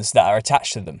demons that are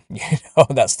attached to them.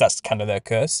 That's kind of their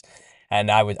curse.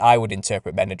 And I would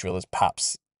interpret Benadryl as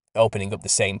perhaps opening up the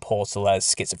same portal as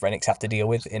schizophrenics have to deal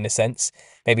with in a sense.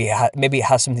 Maybe it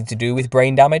has something to do with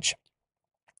brain damage,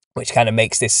 which kind of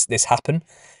makes this happen.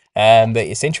 But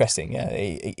it's interesting. Yeah.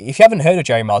 If you haven't heard of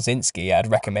Jerry Marzinski, I'd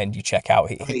recommend you check out.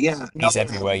 Right, yeah, no, He's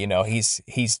everywhere.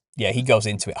 He goes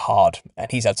into it hard,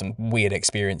 and he's had some weird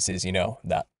experiences.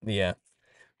 That yeah.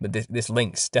 But this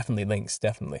links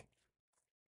definitely.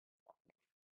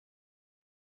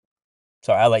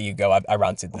 Sorry, I'll let you go. I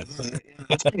ranted then. yeah,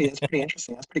 that's pretty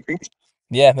interesting. That's pretty creepy.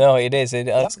 Yeah, no, it is. Yeah,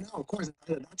 no, of course,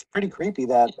 that's pretty creepy.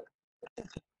 That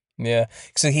Yeah.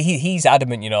 So he's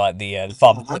adamant. Like the yeah,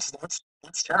 farm.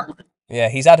 that's terrible. Yeah,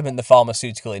 he's adamant the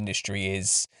pharmaceutical industry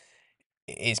is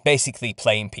basically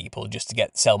playing people just to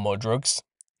sell more drugs.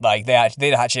 Like they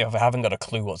actually haven't got a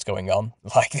clue what's going on.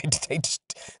 Like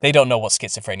they don't know what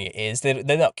schizophrenia is. They're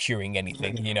not curing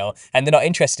anything, you know, and they're not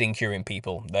interested in curing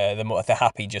people. They're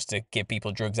happy just to give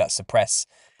people drugs that suppress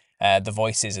the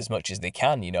voices as much as they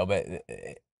can, you know. But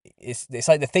it's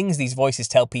like the things these voices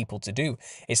tell people to do.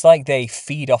 It's like they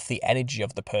feed off the energy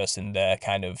of the person they're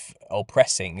kind of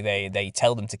oppressing. They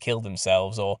tell them to kill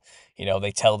themselves, or you know,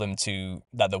 they tell them to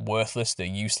that they're worthless, they're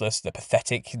useless, they're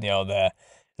pathetic. You know,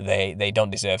 they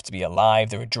don't deserve to be alive.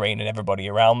 They're draining everybody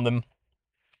around them,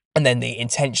 and then they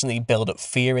intentionally build up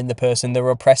fear in the person they're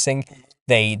oppressing.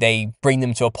 They bring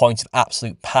them to a point of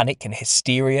absolute panic and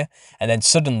hysteria, and then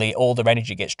suddenly all their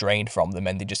energy gets drained from them,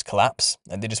 and they just collapse,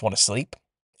 and they just want to sleep,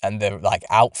 and they're like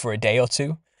out for a day or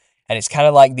two. And it's kind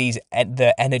of like the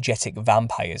energetic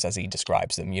vampires, as he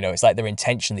describes them. You know, it's like they're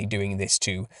intentionally doing this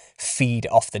to feed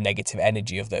off the negative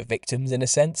energy of their victims, in a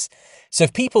sense. So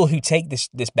if people who take this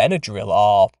Benadryl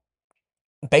are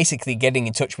basically getting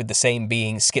in touch with the same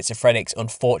beings schizophrenics,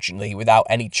 unfortunately, without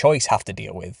any choice, have to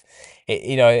deal with.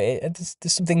 There's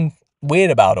something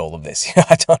weird about all of this.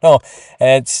 I don't know.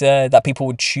 It's that people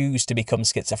would choose to become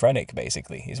schizophrenic,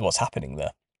 basically, is what's happening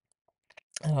there.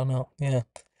 I don't know. Yeah.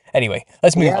 Anyway,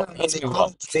 let's move on. Yeah, I mean Let's move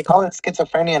on. they call it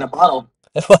schizophrenia in a bottle.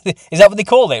 Is that what they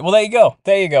call it? Well, there you go.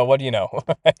 There you go. What do you know?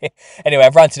 Anyway,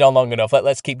 I've ranted on long enough.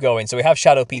 Let's keep going. So we have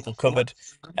shadow people covered.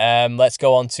 Let's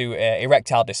go on to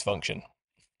erectile dysfunction.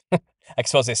 I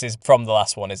suppose this is from the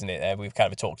last one, isn't it? We've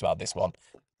kind of talked about this one.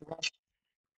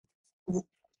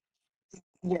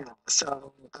 Yeah.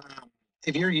 So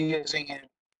if you're using it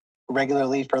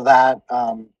regularly for that,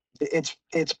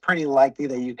 it's pretty likely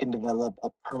that you can develop a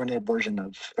permanent version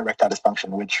of erectile dysfunction,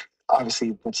 which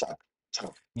obviously would suck.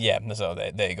 So Yeah, so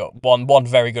there you go. One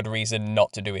very good reason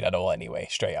not to do it at all anyway,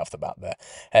 straight off the bat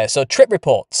there. So trip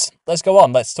reports. Let's go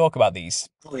on. Let's talk about these.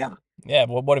 oh yeah, Yeah,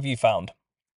 what have you found?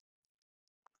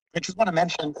 I just want to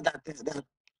mention that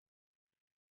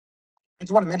I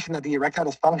just want to mention that the erectile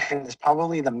dysfunction is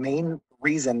probably the main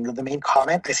reason, the main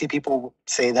comment. I see people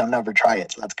say they'll never try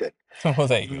it, so that's good. Well,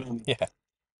 there you go. Um, Yeah.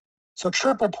 so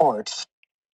trip reports,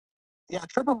 yeah,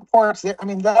 trip reports. I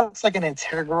mean, that's like an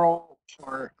integral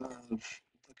part of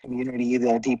the community,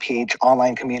 the DPH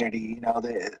online community. You know,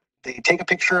 they take a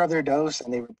picture of their dose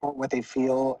and they report what they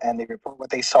feel and they report what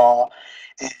they saw,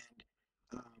 and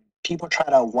um, people try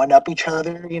to one up each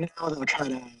other. You know, they'll try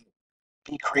to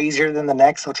be crazier than the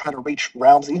next. They'll try to reach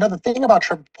realms. You know, the thing about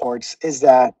trip reports is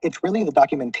that it's really the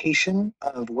documentation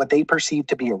of what they perceive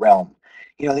to be a realm.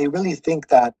 You know, they really think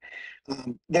that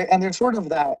there's sort of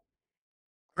that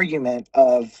argument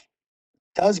of,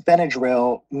 does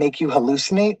Benadryl make you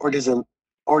hallucinate, or does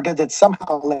it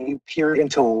somehow let you peer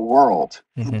into a world?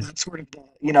 And Hmm. that's sort of the,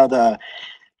 you know, the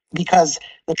because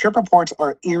the trip reports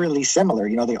are eerily similar.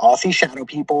 You know, they all see shadow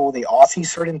people, they all see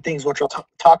certain things, which we'll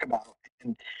talk about,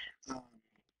 and um,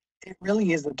 it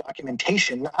really is the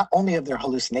documentation not only of their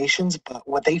hallucinations, but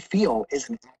what they feel is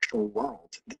an actual world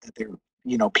that they're,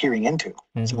 you know, peering into.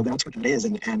 So Hmm. that's what it is,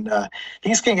 and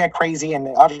things can get crazy, and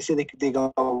obviously they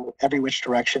go every which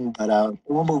direction. But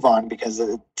we'll move on because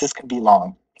this can be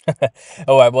long.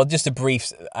 All right. Well, just a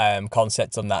brief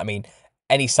concept on that. I mean,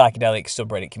 any psychedelic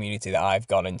subreddit community that I've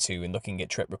gone into and looking at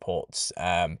trip reports,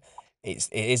 it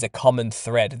is a common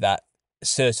thread that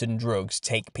certain drugs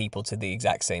take people to the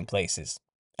exact same places,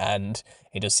 and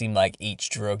it does seem like each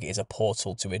drug is a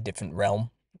portal to a different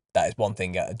realm. That is one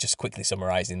thing. Just quickly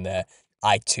summarizing there,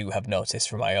 I too have noticed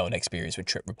from my own experience with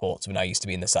trip reports when I used to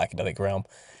be in the psychedelic realm.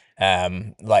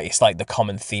 Like it's like the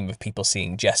common theme of people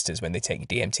seeing jesters when they take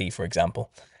DMT, for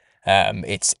example.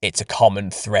 It's a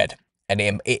common thread, and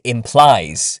it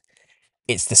implies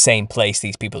it's the same place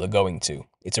these people are going to.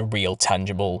 It's a real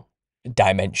tangible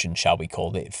dimension, shall we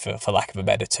call it, for lack of a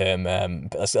better term.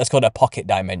 Let's call it a pocket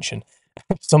dimension,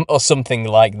 something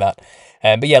like that.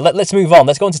 But yeah, let's move on.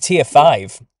 Let's go on to tier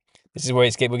five. This is where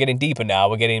we're getting deeper now.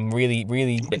 We're getting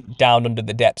really down under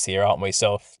the depths here, aren't we?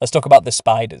 So let's talk about the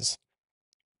spiders.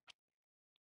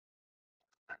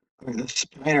 The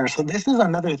spider. So this is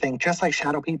another thing. Just like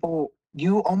shadow people,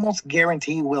 you almost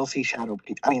guarantee will see shadow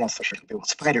people. I mean, that's for sure.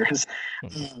 Spiders.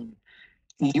 Mhm. Um,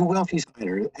 you will see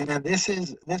spiders, and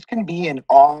this can be in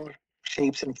all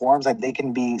shapes and forms. Like they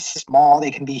can be small,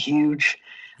 they can be huge.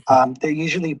 They're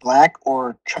usually black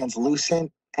or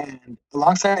translucent, and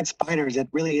alongside spiders, it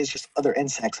really is just other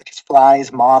insects such as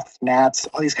flies, moths, gnats,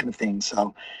 all these kind of things.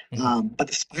 So, Mhm. but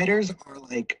the spiders are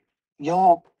like,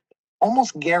 you'll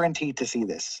almost guaranteed to see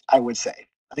this. I would say,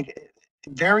 like,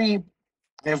 very.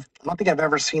 I don't think I've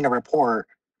ever seen a report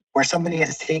where somebody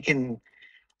has taken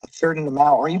a certain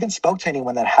amount or even spoke to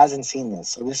anyone that hasn't seen this.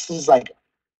 So this is like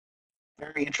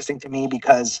very interesting to me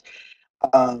because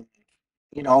um,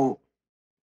 you know,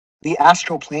 the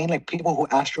astral plane, like people who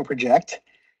astral project,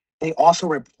 they also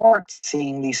report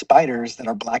seeing these spiders that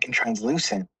are black and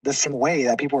translucent the same way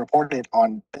that people reported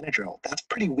on Benadryl. That's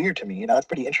pretty weird to me. That's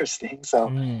pretty interesting. So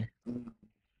Mm. mm,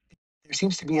 there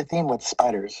seems to be a theme with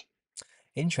spiders.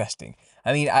 Interesting.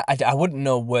 I mean, I wouldn't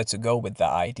know where to go with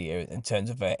that idea in terms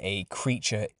of a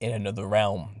creature in another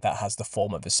realm that has the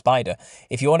form of a spider.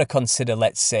 If you want to consider,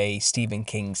 let's say, Stephen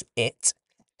King's It,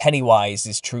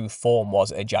 Pennywise's true form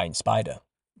was a giant spider,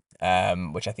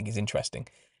 which I think is interesting.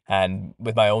 And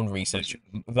with my own research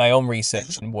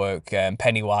and work,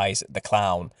 Pennywise the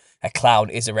clown, a clown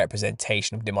is a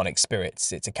representation of demonic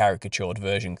spirits. It's a caricatured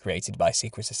version created by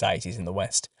secret societies in the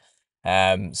West.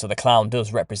 So the clown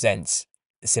does represent,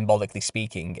 symbolically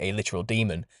speaking, a literal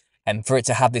demon, and for it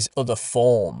to have this other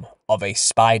form of a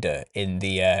spider in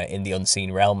the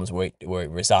unseen realms where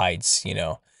it resides,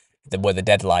 where the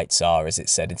deadlights are, as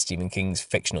it's said in Stephen King's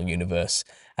fictional universe.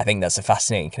 I think that's a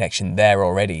fascinating connection there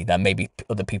already. That maybe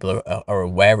other people are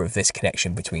aware of this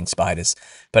connection between spiders.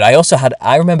 But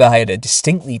I remember I had a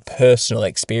distinctly personal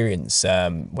experience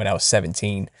when I was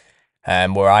 17,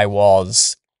 where I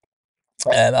was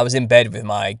in bed with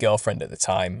my girlfriend at the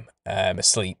time,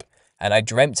 asleep, and I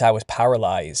dreamt I was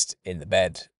paralyzed in the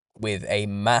bed with a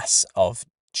mass of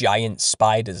giant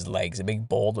spiders' legs, a big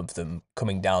ball of them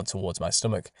coming down towards my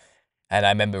stomach. And I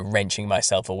remember wrenching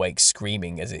myself awake,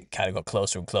 screaming as it kind of got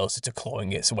closer and closer to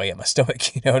clawing its way at my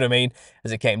stomach. You know what I mean?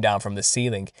 As it came down from the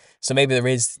ceiling. So maybe there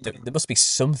must be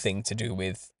something to do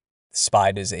with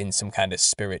spiders in some kind of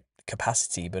spirit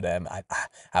capacity, but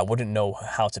I wouldn't know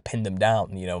how to pin them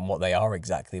down, and what they are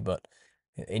exactly. But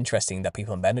interesting that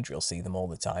people in Benadryl see them all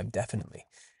the time. Definitely.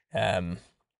 Um,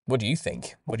 what do you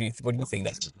think? What do you think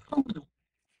that?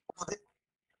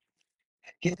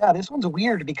 Yeah, this one's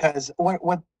weird because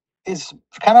what is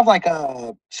kind of like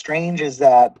strange is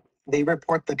that they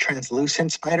report the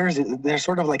translucent spiders. They're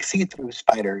sort of like see-through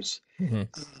spiders, Hmm.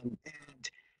 and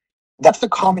that's the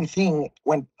common thing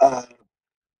when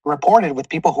reported with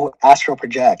people who astral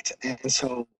project. And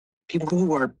so people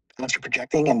who are astral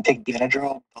projecting and take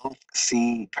Benadryl both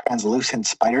see translucent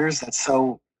spiders. That's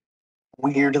so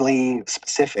weirdly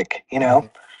specific, you know.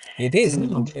 It is.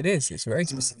 And It is. It's very um,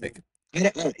 specific.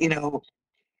 you know,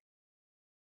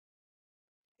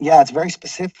 yeah, it's very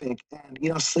specific. And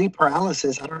sleep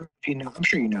paralysis. I don't know if you know. I'm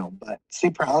sure you know, but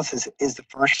sleep paralysis is the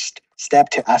first step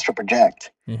to astral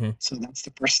project. Hmm. So that's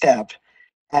the first step.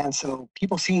 And so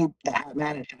people see the Hat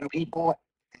Man and Shadow People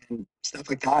and stuff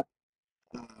like that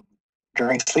um,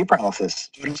 during sleep paralysis.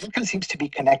 So it also kind of seems to be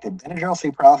connected. Benadryl,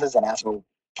 sleep paralysis, and astral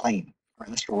plane or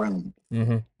astral realm.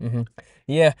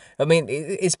 Yeah, I mean,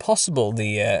 it's possible.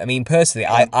 I mean, personally,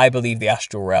 Yeah. I believe the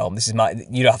astral realm. This is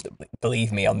you don't have to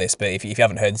believe me on this, but if you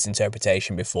haven't heard this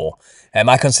interpretation before,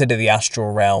 I consider the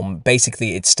astral realm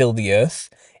basically it's still the Earth.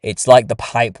 It's like the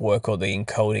pipe work or the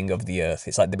encoding of the Earth.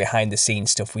 It's like the behind the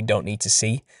scenes stuff we don't need to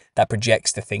see that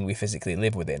projects the thing we physically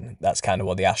live within. That's kind of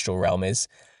what the astral realm is.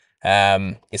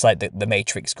 It's like the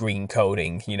Matrix green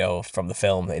coding, from the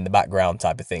film in the background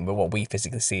type of thing. But what we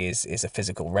physically see is a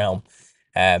physical realm.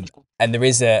 And there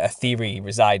is a theory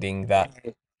residing that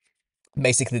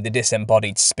basically the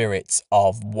disembodied spirits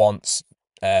of once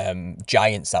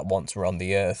giants that once were on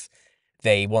the earth,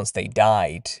 once they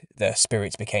died, their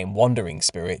spirits became wandering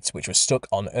spirits which were stuck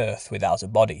on earth without a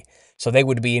body. So they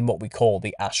would be in what we call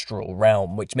the astral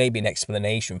realm, which may be an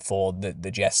explanation for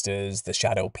the jesters, the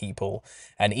shadow people,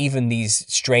 and even these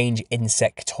strange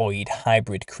insectoid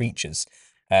hybrid creatures.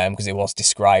 Because it was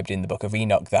described in the book of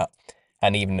Enoch that,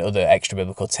 and even other extra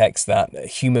biblical texts, that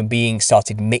human beings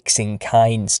started mixing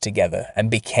kinds together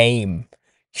and became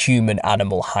human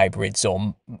animal hybrids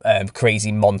or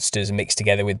crazy monsters mixed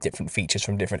together with different features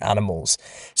from different animals.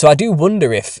 So I do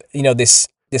wonder if this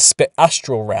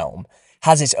astral realm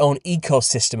has its own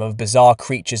ecosystem of bizarre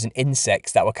creatures and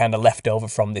insects that were kind of left over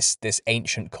from this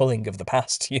ancient culling of the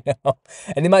past,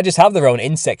 and they might just have their own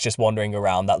insects just wandering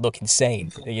around that look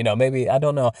insane, maybe I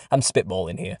don't know. I'm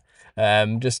spitballing here,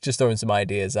 just throwing some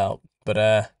ideas out, but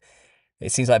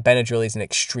it seems like Benadryl is an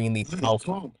extremely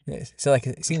powerful. Yeah,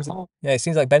 it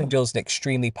seems like Benadryl is an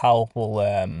extremely powerful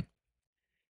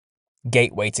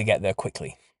gateway to get there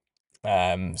quickly.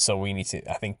 So we need to.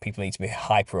 I think people need to be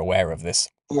hyper aware of this.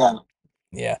 Yeah.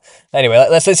 Yeah. Anyway,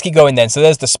 let's keep going then. So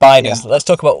there's the Yeah. spiders. Let's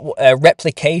talk about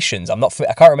replications. I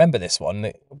can't remember this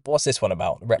one. What's this one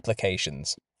about?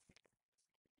 Replications.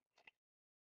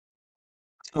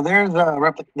 So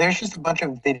there's just a bunch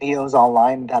of videos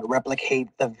online that replicate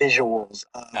the visuals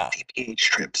of Ah. TPH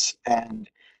trips, and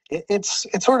it's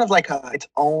sort of like its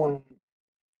own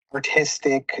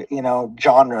artistic,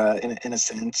 genre in a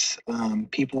sense.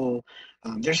 People,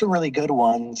 there's some really good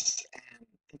ones,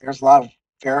 and there's a lot of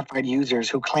verified users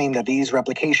who claim that these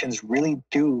replications really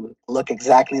do look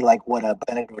exactly like what a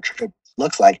Benadryl trip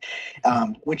looks like.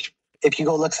 Which, if you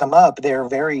go look some up, they're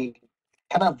very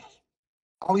kind of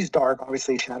always dark,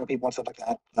 obviously shadow people and stuff like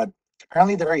that. But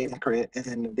apparently they're very accurate,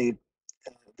 and they're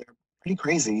pretty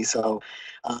crazy. So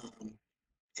um,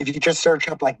 if you just search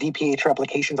up like DPH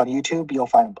replications on YouTube, you'll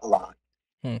find a lot.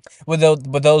 Hmm. Were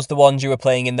those the ones you were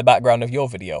playing in the background of your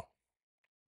video?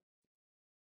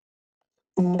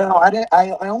 No, I didn't.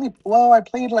 I only well, I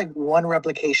played like one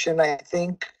replication, I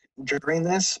think, during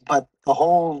this, but the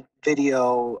whole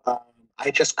video,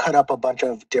 I just cut up a bunch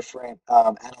of different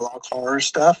analog horror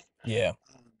stuff. Yeah.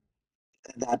 Um,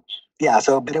 that yeah,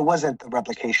 so but it wasn't the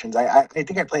replications. I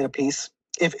think I played a piece.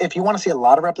 If you want to see a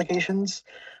lot of replications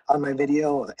on my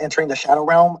video entering the shadow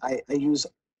realm, I use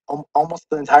almost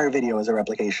the entire video as a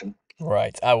replication.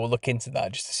 Right. I will look into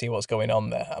that just to see what's going on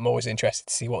there. I'm always interested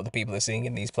to see what the people are seeing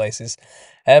in these places.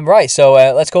 Right. So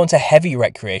let's go into heavy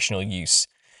recreational use.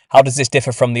 How does this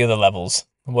differ from the other levels?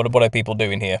 What are people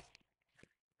doing here?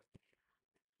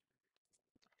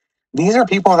 These are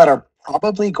people that are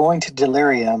probably going to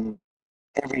delirium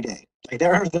every day. Like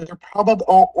they're probably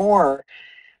or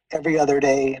every other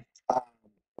day, um,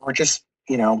 or just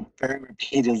very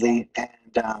repeatedly. And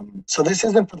so this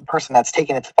isn't for the person that's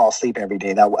taking it to fall asleep every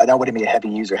day. That wouldn't be a heavy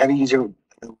user. Heavy user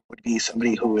would be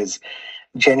somebody who is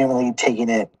genuinely taking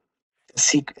it,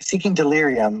 seeking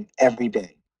delirium every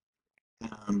day.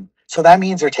 So that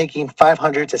means they're taking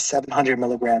 500 to 700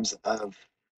 milligrams of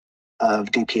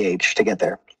DPH to get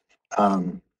there,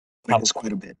 which How is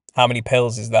quite a bit. how many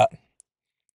pills is that?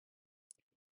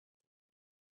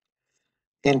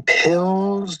 In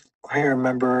pills, I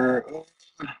remember.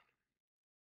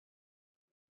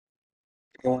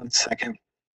 One second.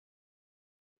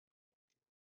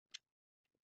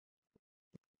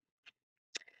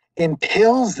 In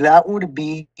pills, that would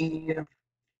be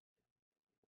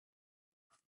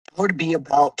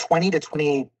about 20 to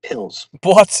 28 pills.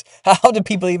 What? How do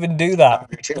people even do that?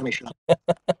 Let me shut up.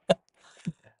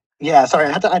 Yeah, sorry,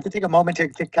 I had to take a moment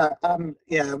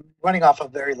yeah, I'm running off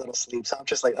of very little sleep, so I'm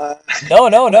just like, No,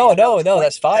 no, but no, yeah, no, no, no. 20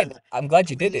 That's fine. to I'm glad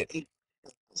you did it. 28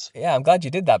 pills. Yeah, I'm glad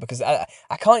you did that because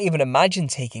I can't even imagine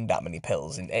taking that many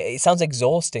pills, and it sounds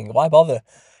exhausting. Why bother?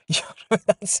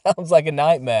 That sounds like a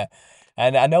nightmare.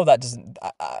 And I know that doesn't.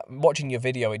 Watching your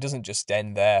video, it doesn't just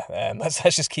end there. Let's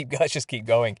just keep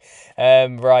going.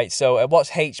 Right. So,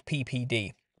 what's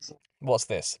HPPD? What's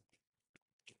this?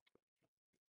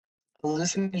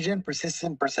 Hallucinogen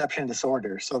persistent perception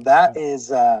disorder. So that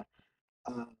is, uh,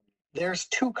 there's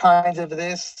two kinds of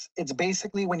this. It's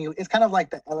basically it's kind of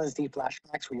like the LSD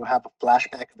flashbacks where you have a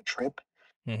flashback of a trip.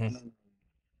 Hmm. Um,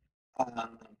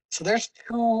 Um, so there's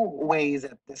two ways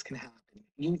that this can happen.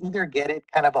 You either get it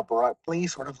kind of abruptly,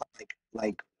 sort of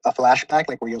like a flashback,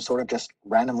 like where you'll sort of just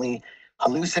randomly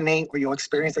hallucinate, or you'll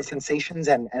experience the sensations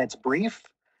and it's brief,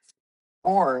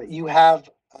 or you have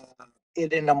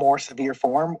it in a more severe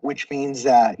form, which means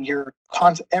that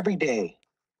every day,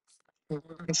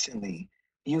 constantly,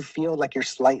 you feel like you're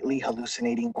slightly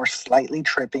hallucinating, or slightly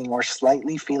tripping, or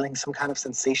slightly feeling some kind of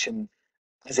sensation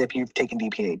as if you've taken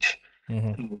DPH.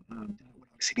 Hmm. That would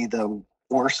obviously be the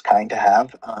worst kind to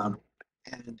have.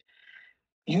 And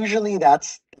usually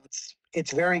that's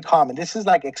it's very common. This is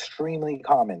like extremely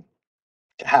common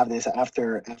to have this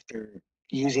after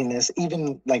using this.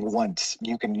 Even like once,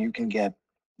 you can get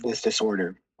this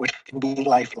disorder, which can be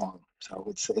lifelong. So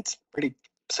it's pretty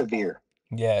severe.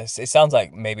 Yes, it sounds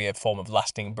like maybe a form of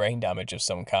lasting brain damage of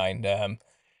some kind.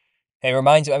 It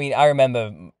reminds me. I mean, I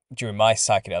remember during my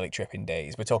psychedelic tripping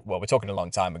days. We're talking a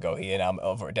long time ago here now,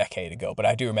 over a decade ago. But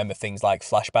I do remember things like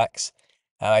flashbacks.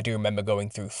 And I do remember going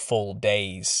through full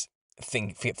days,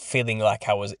 feeling like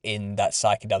I was in that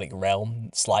psychedelic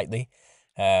realm slightly,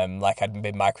 like I'd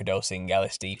been microdosing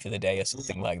LSD for the day or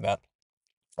something like that.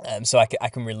 So I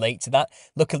can relate to that.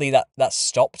 Luckily, that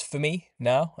stopped for me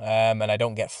now, and I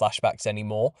don't get flashbacks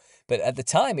anymore. But at the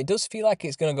time, it does feel like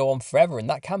it's going to go on forever, and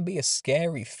that can be a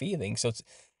scary feeling. So,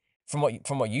 from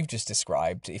what you've just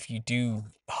described, if you do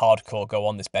hardcore go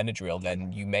on this Benadryl,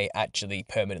 then you may actually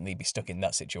permanently be stuck in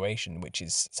that situation, which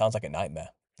is sounds like a nightmare.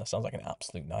 That sounds like an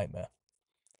absolute nightmare.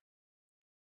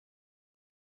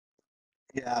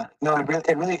 Yeah, no,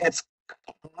 it really it's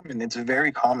common. It's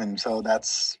very common. So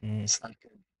Mm. it's not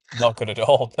good. Not good at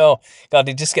all. No, God,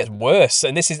 it just gets worse.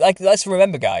 And this is like, let's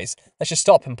remember, guys. Let's just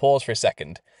stop and pause for a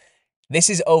second. This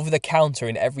is over the counter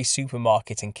in every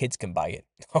supermarket and kids can buy it.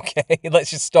 Okay,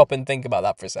 let's just stop and think about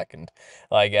that for a second.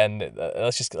 Like, and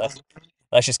let's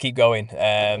just keep going.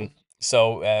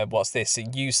 So, what's this?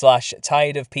 You slash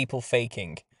tired of people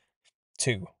faking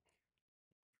two.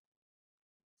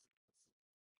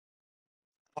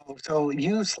 Oh, so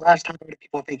you slash talking to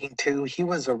people faking too. He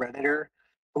was a redditor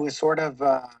who was sort of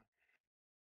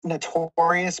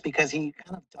notorious because he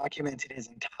kind of documented his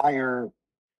entire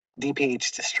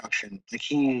DPH destruction. Like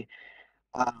he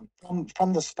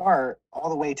from the start all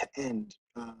the way to end.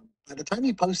 By the time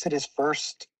he posted his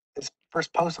first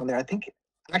post on there, I think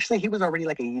actually he was already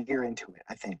like a year into it.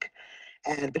 I think,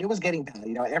 and but it was getting bad.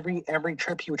 You know, every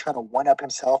trip he would try to one up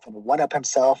himself, and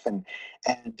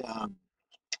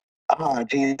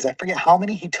geez, I forget how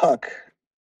many he took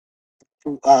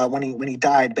when he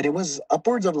died, but it was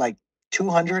upwards of like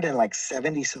 200 and like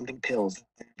 70 something pills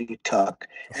that he took,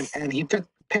 and he took a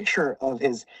picture of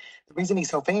his. The reason he's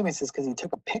so famous is because he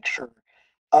took a picture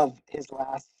of his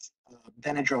last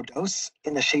Benadryl dose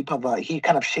in the shape of a. He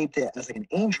kind of shaped it as like an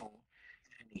angel,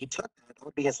 and he took that. That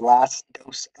would be his last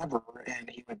dose ever, and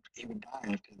he would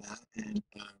die after that. And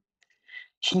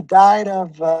he died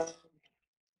of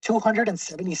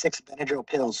 276 Benadryl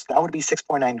pills. That would be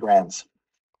 6.9 grams.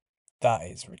 That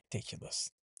is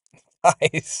ridiculous. That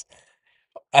is.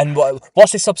 And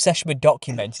what's this obsession with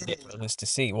documenting it for others to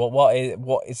see? What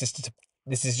is this?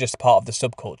 This is just part of the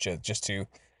subculture, just to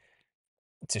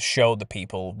show the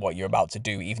people what you're about to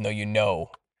do, even though you know.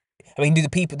 I mean, do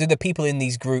the people in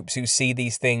these groups who see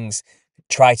these things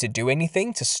try to do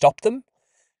anything to stop them,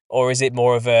 or is it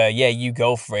more of a yeah, you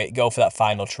go for it, go for that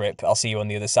final trip, I'll see you on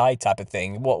the other side type of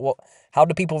thing? What? How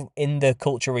do people in the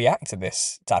culture react to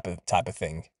this type of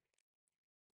thing?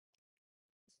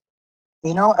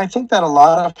 You know, I think that a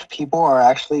lot of people are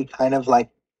actually kind of like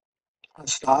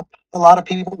stop. A lot of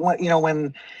people,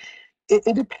 when it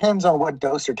depends on what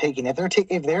dose they're taking. If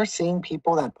they're seeing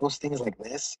people that post things like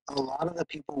this, a lot of the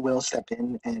people will step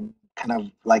in and kind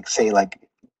of like say like,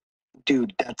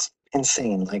 "Dude, that's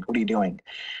insane. Like, what are you doing?"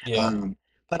 Yeah. Um,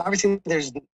 but obviously,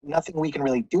 there's nothing we can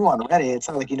really do on Reddit. It's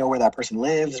not like you know where that person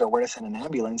lives or where to send an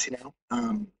ambulance.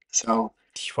 So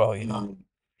Well, yeah. um,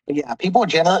 but yeah, people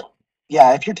generally,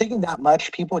 yeah, if you're taking that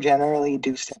much, people generally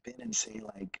do step in and say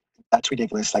like, "That's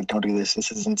ridiculous. Like, don't do this.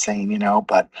 This is insane."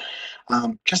 But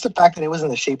just the fact that it was in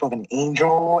the shape of an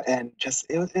angel and just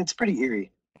it's pretty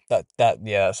eerie. That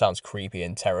yeah, that sounds creepy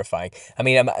and terrifying. I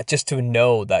mean, just to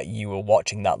know that you were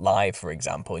watching that live, for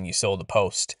example, and you saw the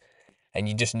post, and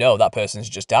you just know that person's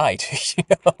just died.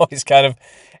 It's kind of,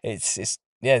 it's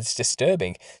yeah, it's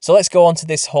disturbing. So let's go on to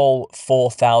this whole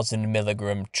 4,000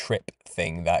 milligram trip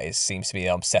thing that is seems to be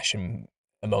an obsession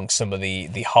among some of the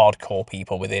hardcore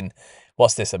people within.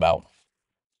 What's this about?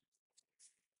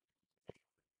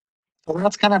 So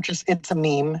that's kind of just it's a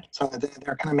meme. So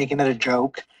they're kind of making it a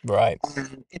joke. Right.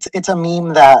 It's a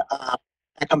meme that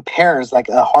compares like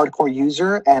a hardcore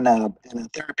user and a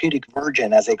therapeutic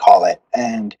virgin, as they call it.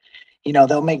 And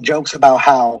they'll make jokes about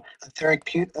how a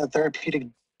therapeutic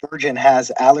virgin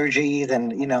has allergies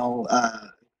and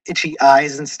itchy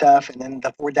eyes and stuff, and then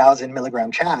the 4,000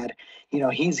 milligram Chad,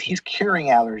 he's curing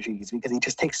allergies because he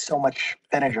just takes so much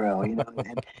Benadryl,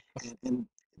 and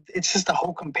it's just a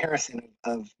whole comparison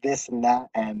of this and that,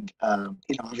 and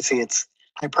obviously it's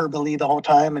hyperbole the whole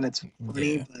time, and it's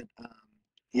funny, Yeah. but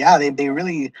yeah, they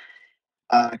really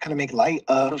kind of make light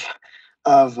of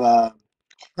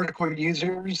hardcore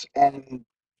users and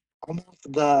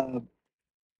almost the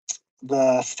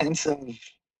sense of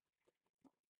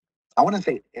I want to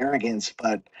say arrogance,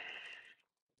 but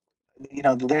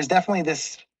there's definitely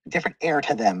this different air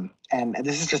to them, and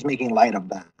this is just making light of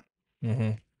that.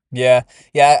 Hmm. Yeah,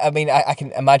 yeah. I mean, I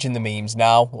can imagine the memes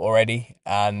now already,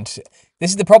 and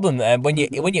this is the problem. When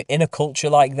you're in a culture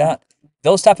like that,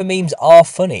 those type of memes are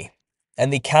funny,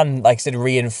 and they can, like I said,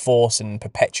 reinforce and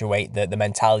perpetuate the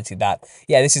mentality that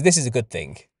yeah, this is a good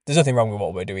thing. There's nothing wrong with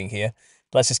what we're doing here.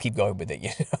 Let's just keep going with it, you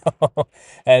know.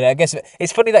 And I guess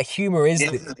it's funny that humor is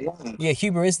Yeah, the yeah. yeah,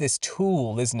 humor is this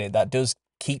tool, isn't it, that does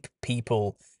keep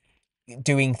people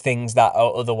doing things that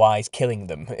are otherwise killing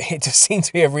them. It just seems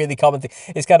to be a really common thing.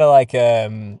 It's kind of like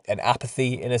an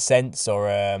apathy in a sense, or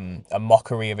a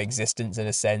mockery of existence in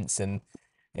a sense. And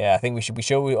yeah, I think we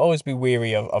should always be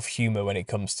weary of humor when it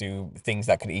comes to things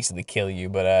that could easily kill you.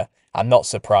 But I'm not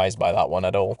surprised by that one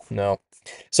at all. No.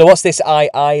 So what's this? I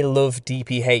love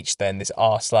DPH then. This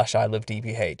r slash I love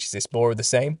DPH. Is this more of the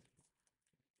same?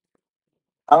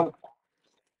 Um,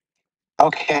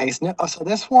 okay, so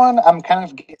this one,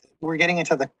 we're getting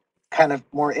into the kind of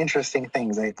more interesting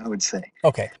things, I would say.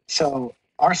 Okay. So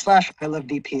r slash I love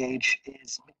DPH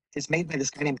is made by this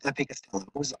guy named Epic Costello,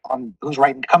 who's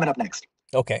right coming up next.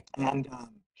 Okay. And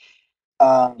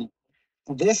um,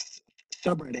 this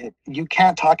subreddit, you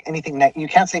can't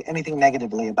say anything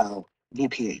negatively about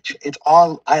DPH. It's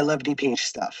all I love DPH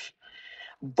stuff.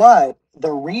 But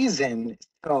the reason,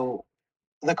 so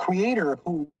the creator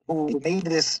who made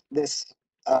this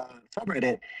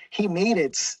subreddit, he made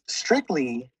it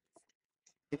strictly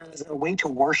as a way to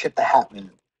worship the Hat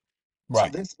Man. So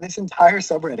Right. this entire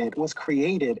subreddit was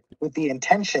created with the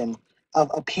intention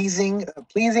of pleasing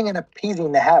and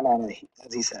appeasing the Hat Man,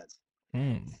 as he says.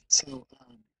 Hmm. So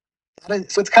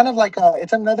so it's kind of like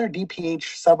it's another DPH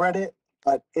subreddit,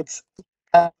 but it's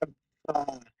kind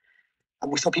of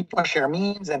so people share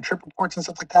memes and trip reports and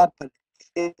stuff like that. But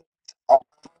it's all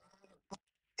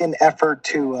in effort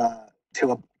to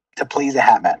to please the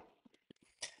Hat Man.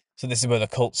 So this is where the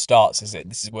cult starts, is it?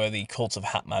 This is where the cult of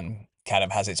Hatman kind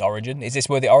of has its origin. Is this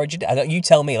where the origin? I don't. You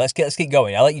tell me. Let's keep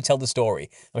going. I'll let you tell the story.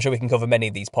 I'm sure we can cover many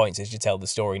of these points as you tell the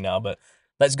story now, but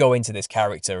let's go into this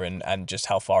character and just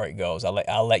how far it goes.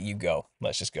 I'll let you go.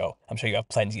 Let's just go. I'm sure you have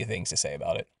plenty of things to say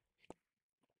about it.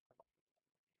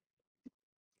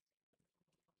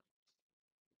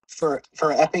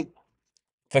 For Epic.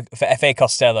 For F.A.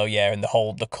 Costello, yeah, and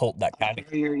the cult that kind of.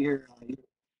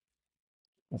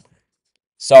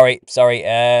 Sorry.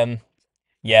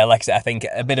 Yeah, like I said, I think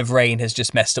a bit of rain has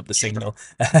just messed up the signal.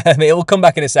 It will come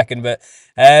back in a second, but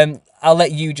I'll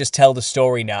let you just tell the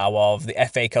story now of the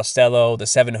F.A. Costello, the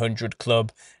 700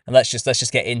 Club, and let's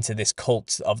just get into this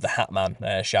cult of the Hat Man,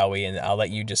 shall we? And I'll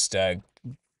let you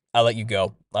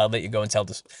go. I'll let you go and tell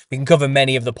this. We can cover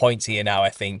many of the points here now. I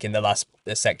think in the last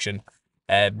section,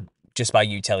 just by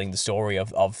you telling the story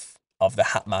of the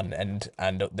Hat Man and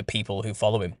the people who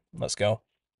follow him. Let's go.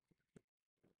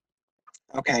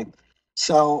 Okay,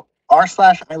 so r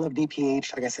slash I love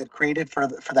DPH, like I said, created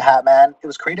for the Hat Man. It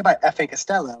was created by F.A.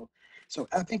 Costello. So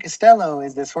F.A. Costello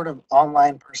is this sort of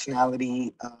online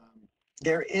personality.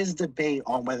 There is debate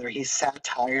on whether he's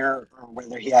satire or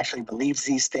whether he actually believes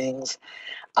these things.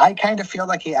 I kind of feel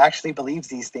like he actually believes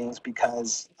these things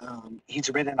because he's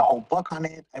written a whole book on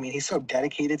it. I mean, he's so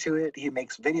dedicated to it. He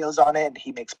makes videos on it.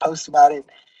 He makes posts about it.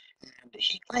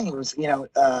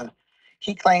 And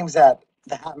he claims that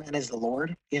the Hat Man is the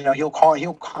Lord.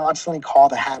 He'll constantly call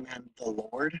the Hat Man the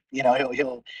Lord.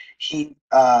 He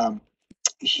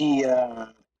he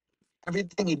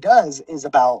everything he does is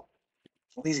about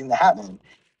pleasing the Hat Man.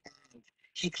 And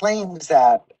he claims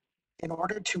that in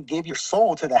order to give your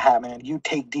soul to the Hat Man, you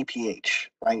take DPH,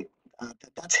 right?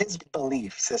 That's his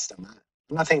belief system.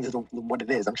 I'm not saying this is what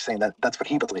it is. I'm just saying that that's what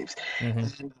he believes. Hmm.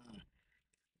 And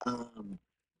um,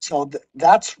 so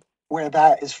that's where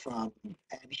that is from.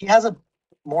 And he has a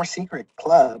more secret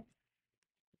club,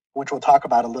 which we'll talk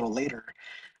about a little later.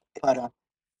 But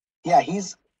yeah,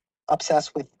 he's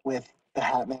obsessed with the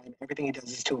Hat Man. Everything he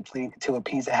does is to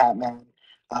appease the Hat Man.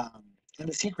 Um, and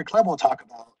the secret club we'll talk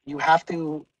about. You have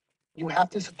to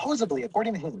supposedly,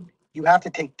 according to him, you have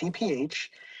to take DPH.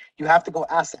 You have to go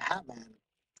ask the Hat Man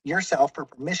yourself for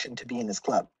permission to be in this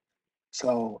club.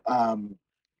 So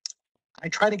I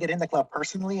try to get in the club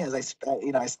personally, as I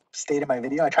stated in my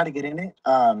video. I try to get in it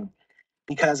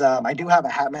because I do have a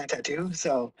Hat Man tattoo.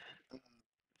 So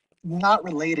not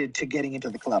related to getting into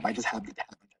the club. I just have the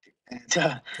Hat Man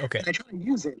tattoo, Okay. and I try to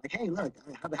use it like, hey, look,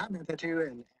 I have a Hat Man tattoo,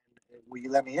 and will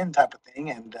you let me in, type of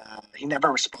thing. And he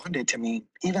never responded to me,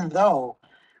 even though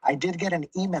I did get an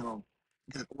email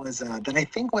that I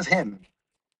think was him,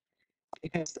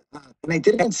 because and I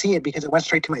didn't see it because it went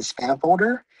straight to my spam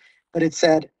folder, but it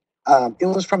said it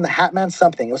was from the Hat Man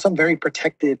something. It was some very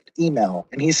protected email,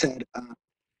 and he said,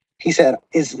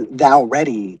 "Is thou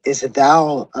ready? Is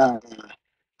thou?"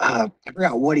 I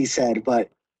forgot what he said, but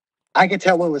I could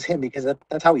tell it was him because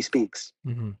that's how he speaks.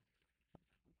 Hmm.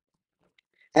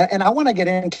 And I want to get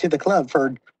into the club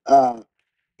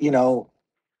you know,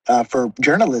 for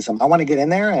journalism. I want to get in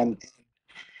there and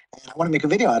I want to make a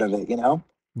video out of it.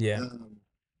 Yeah. Um,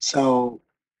 so,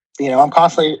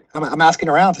 I'm asking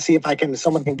around to see if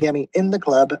someone can get me in the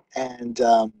club, and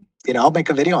I'll make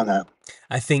a video on that.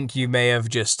 I think you may have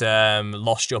just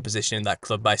lost your position in that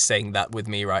club by saying that with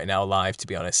me right now live, to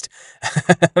be honest.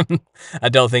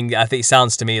 I think it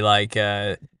sounds to me like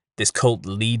this cult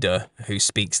leader who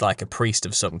speaks like a priest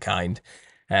of some kind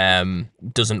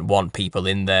doesn't want people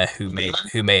in there who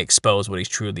may expose what he's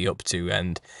truly up to.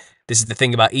 And this is the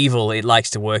thing about evil, it likes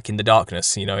to work in the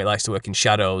darkness, it likes to work in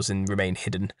shadows and remain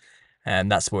hidden.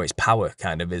 And that's where its power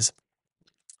kind of is.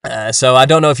 So I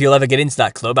don't know if you'll ever get into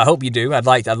that club. I hope you do. I'd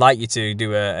like you to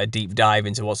do a deep dive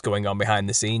into what's going on behind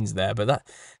the scenes there. But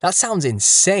that sounds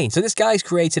insane. So this guy's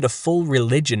created a full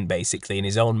religion basically in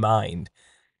his own mind,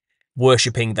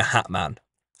 worshipping the Hat Man,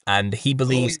 and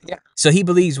Yeah. he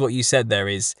believes what you said there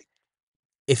is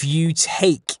if you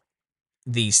take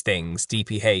these things,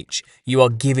 DPH, you are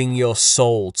giving your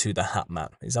soul to the Hat Man.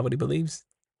 Is that what he believes?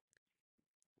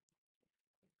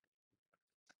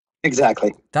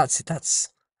 Exactly. That's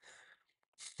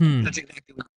hmm. That's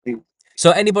exactly what I believe.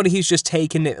 So anybody who's just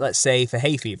taken it, let's say, for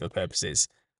hay fever purposes,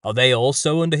 are they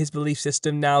also under his belief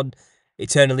system now,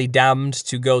 eternally damned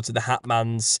to go to the Hat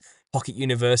Man's pocket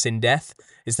universe in death?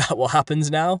 Is that what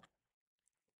happens now?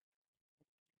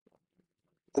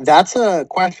 That's a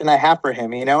question I have for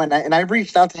him, and I've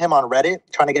reached out to him on Reddit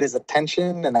trying to get his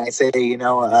attention, and I say,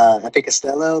 Epic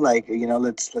Costello, like,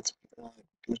 let's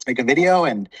make a video,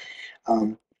 and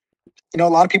um, a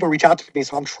lot of people reach out to me,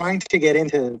 so I'm trying to get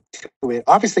into it,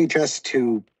 obviously just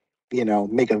to,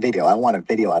 make a video. I want a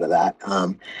video out of that.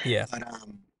 Yeah. But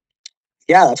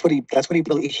yeah, that's what he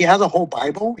believes. He has a whole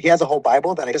Bible. He has a whole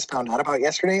Bible that I just found out about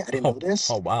yesterday. I didn't know Oh, this.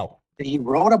 oh wow. But he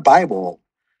wrote a Bible,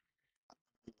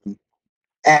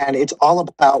 and it's all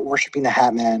about worshiping the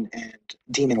Hat Man and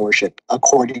demon worship,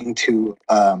 according to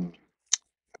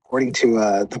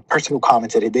the person who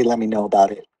commented it. They let me know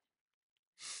about it.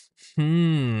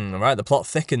 Right, the plot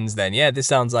thickens then. Yeah, this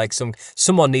sounds like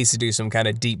someone needs to do some kind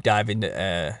of deep dive in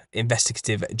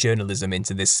investigative journalism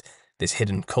into this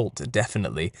hidden cult,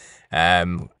 definitely.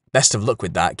 Best of luck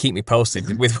with that. Keep me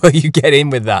posted with where you get in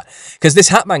with that. Because this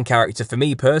Hatman character, for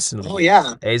me Oh personally,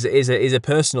 yeah, is a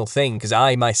personal thing. Because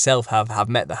I myself have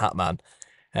met the Hatman.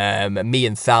 Me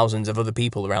and thousands of other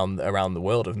people around the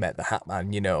world have met the Hat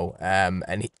Man,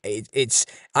 and it's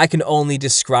I can only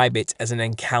describe it as an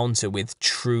encounter with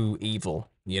true evil,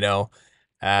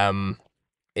 um,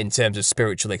 in terms of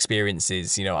spiritual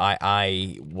experiences.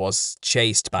 I was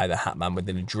chased by the Hat Man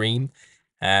within a dream.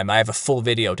 I have a full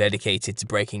video dedicated to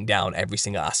breaking down every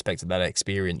single aspect of that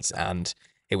experience, and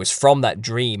it was from that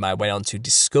dream I went on to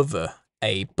discover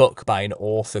a book by an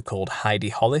author called Heidi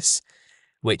Hollis,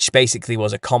 which basically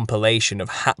was a compilation of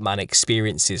Hatman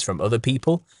experiences from other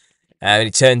people. And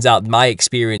it turns out my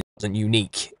experience wasn't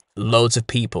unique. Loads of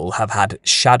people have had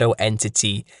shadow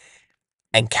entity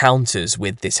encounters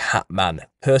with this Hatman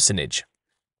personage.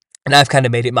 And I've kind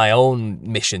of made it my own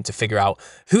mission to figure out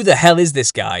who the hell is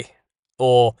this guy?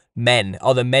 Or men?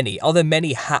 Are there many? Are there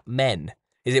many Hat Men?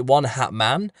 Is it one Hat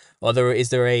Man? Or is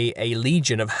there a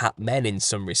legion of Hat Men in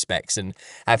some respects? And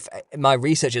my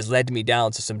research has led me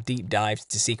down to some deep dives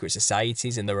to secret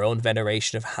societies and their own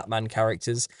veneration of Hat Man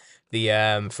characters.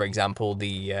 For example,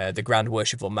 the Grand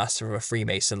Worshipful Master of a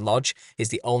Freemason Lodge is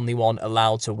the only one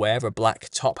allowed to wear a black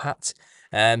top hat.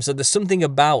 So there's something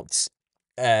about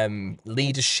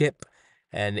leadership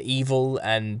and evil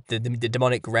and the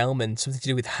demonic realm and something to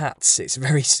do with hats. It's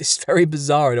very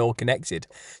bizarre and all connected.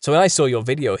 So when I saw your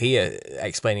video here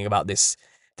explaining about this,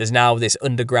 there's now this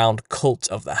underground cult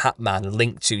of the Hat Man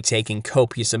linked to taking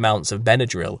copious amounts of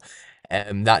Benadryl.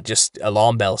 That just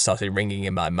alarm bells started ringing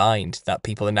in my mind that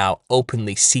people are now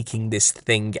openly seeking this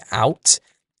thing out.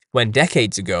 When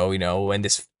decades ago,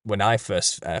 when I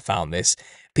first found this,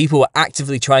 people were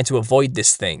actively trying to avoid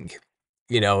this thing.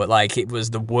 Like it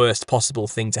was the worst possible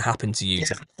thing to happen to you,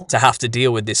 yeah, to have to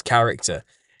deal with this character.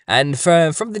 And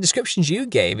from the descriptions you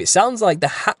gave, it sounds like the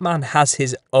Hatman has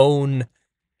his own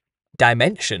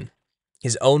dimension,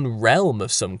 his own realm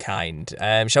of some kind.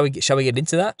 Shall we get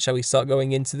into that? Shall we start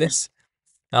going into this?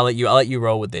 I'll let you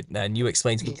roll with it, and you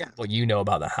explain to me yeah. what you know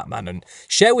about the Hatman, and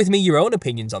share with me your own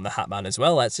opinions on the Hatman as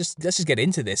well. Let's just get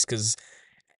into this because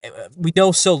we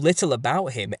know so little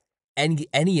about him.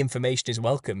 Any information is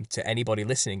welcome to anybody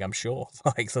listening, I'm sure.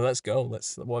 So let's go.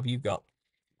 What have you got?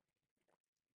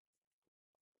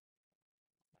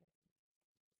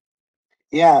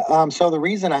 Yeah. So the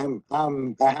reason I have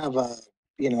I'm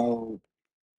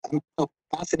so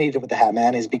fascinated with the Hat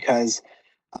Man is because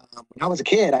when I was a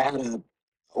kid, I had a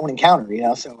own encounter.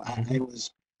 So I Hmm.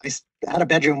 was had a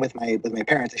bedroom with my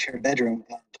parents. I shared a bedroom,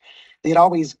 and they'd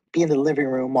always be in the living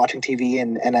room watching TV,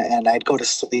 and I'd go to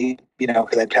sleep,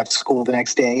 because I'd have school the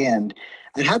next day, and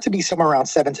I'd have to be somewhere around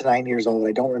 7 to 9 years old.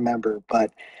 I don't remember,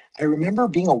 but I remember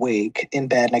being awake in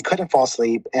bed and I couldn't fall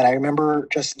asleep, and I remember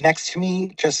just next to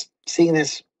me, just seeing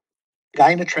this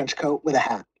guy in a trench coat with a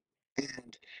hat,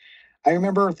 and I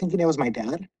remember thinking it was my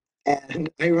dad, and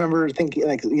I remember thinking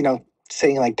like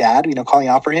saying like dad, calling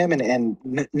out for him, and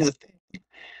nothing.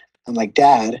 I'm like,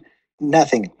 Dad,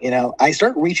 nothing. I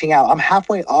start reaching out. I'm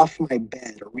halfway off my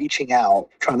bed, reaching out,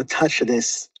 trying to touch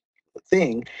this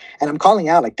thing. And I'm calling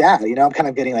out like, Dad, I'm kind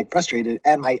of getting like frustrated.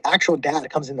 And my actual dad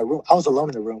comes in the room. I was alone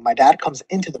in the room. My dad comes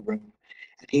into the room.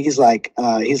 And he's like,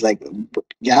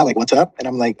 yeah, like, what's up? And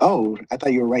I'm like, oh, I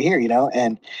thought you were right here,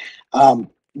 And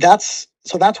that's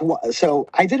so that's what. So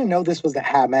I didn't know this was the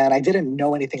Hat Man. I didn't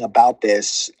know anything about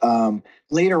this.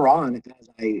 Later on, as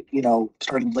I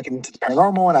started looking into the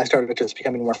paranormal and I started just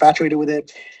becoming more infatuated with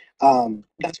it,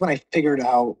 that's when I figured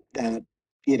out that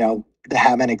the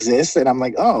Hat Man exists, and I'm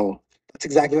like, oh, that's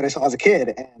exactly what I saw as a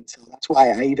kid, and so that's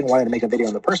why I even wanted to make a video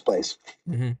in the first place.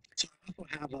 Mm-hmm. So I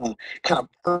also have a kind of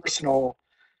personal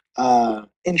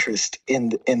interest in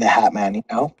the Hat Man,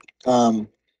 Um,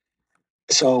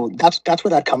 so that's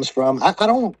where that comes from. I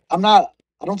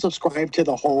don't subscribe to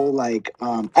the whole like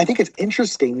I think it's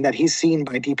interesting that he's seen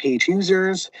by DPH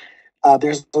users.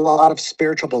 There's a lot of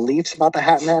spiritual beliefs about the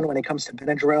Hat Man when it comes to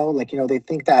Benadryl. Like, they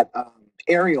think that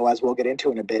Eiriel, as we'll get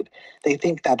into in a bit, they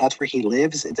think that that's where he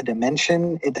lives. It's a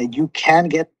dimension that you can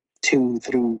get to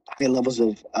through high levels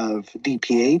of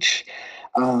DPH.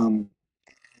 Um,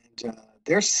 and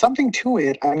there's something to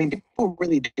it. I mean, people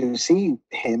really do see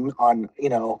him on,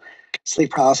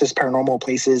 sleep paralysis, paranormal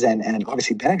places, and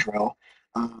obviously Benadryl.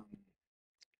 Um,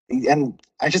 and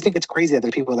I just think it's crazy that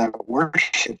there's people that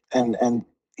worship and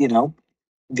you know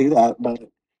do that.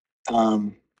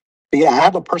 Um, but yeah, I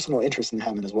have a personal interest in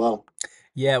heaven as well.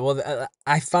 Yeah, well,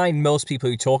 I find most people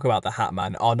who talk about the Hat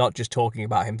Man are not just talking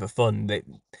about him for fun.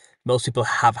 Most people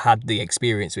have had the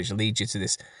experience, which leads you to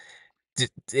this.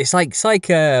 It's like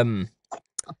the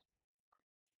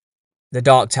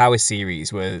Dark Tower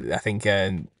series, where I think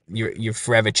you're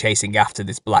forever chasing after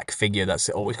this black figure that's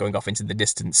always going off into the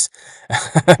distance.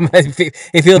 It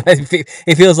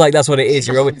feels like that's what it is.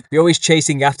 You're always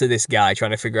chasing after this guy,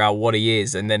 trying to figure out what he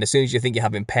is, and then as soon as you think you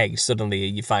have him pegged, suddenly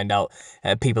you find out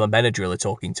people in Benadryl are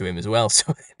talking to him as well.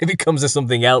 So it becomes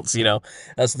something else.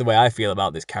 That's the way I feel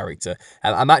about this character.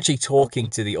 I'm actually talking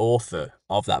to the author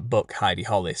of that book, Heidi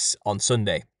Hollis, on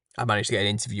Sunday. I managed to get an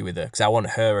interview with her because I want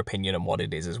her opinion on what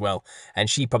it is as well, and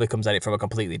she probably comes at it from a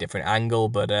completely different angle.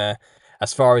 But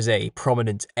as far as a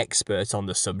prominent expert on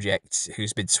the subject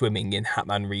who's been swimming in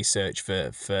Hatman research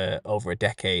for over a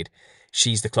decade,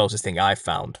 she's the closest thing I've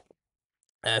found.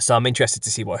 So I'm interested to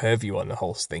see what her view on the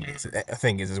whole thing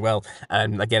is as well.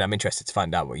 And again, I'm interested to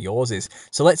find out what yours is.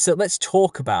 So let's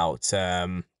talk about. I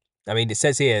mean, it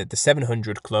says here the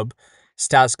 700 Club,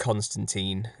 Stas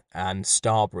Constantine, and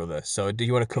Star Brother. So do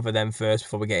you want to cover them first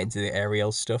before we get into the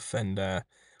Eiriel stuff, and we'll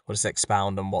just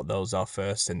expound on what those are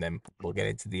first, and then we'll get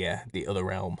into the other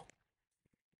realm.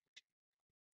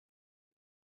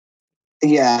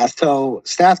 Yeah, so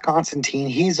Stas Constantine,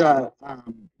 he's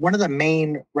one of the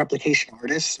main replication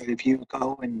artists. So if you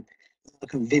go and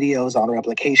look at videos on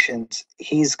replications,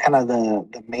 he's kind of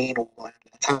the main one.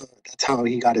 That's how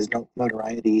he got his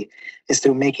notoriety, is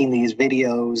through making these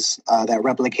videos that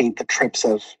replicate the trips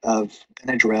of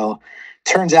Benadryl.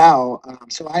 Turns out,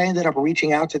 so I ended up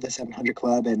reaching out to the 700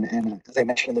 Club, and as I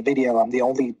mentioned in the video, I'm the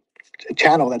only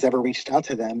channel that's ever reached out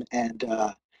to them, and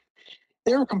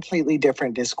they're a completely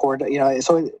different Discord.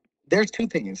 So there's two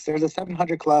things. There's a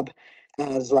 700 Club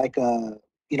as like a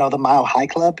the Mile High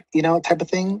Club, type of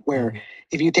thing, where Mhm.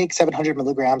 if you take 700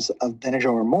 milligrams of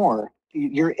Benadryl or more,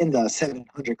 you're in the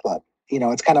 700 Club.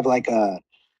 It's kind of like a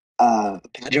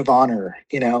badge of honor.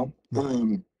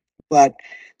 Right. But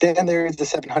then there's the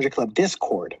 700 Club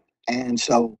Discord, and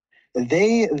so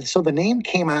the name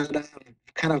came out of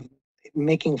kind of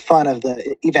making fun of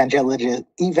the evangel. I can't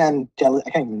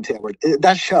even say that word.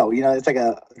 That show, it's like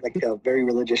a very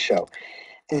religious show,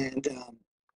 and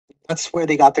that's where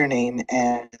they got their name.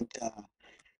 And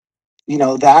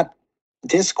that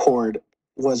Discord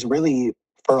was really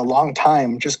for a long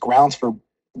time just grounds for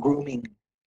grooming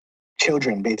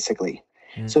children, basically.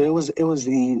 So Mm. it was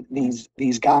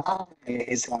these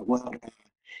guys that would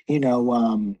you know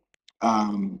um,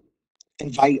 um,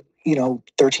 invite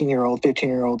 13-year-old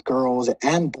 15-year-old girls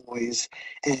and boys,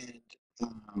 and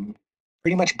um,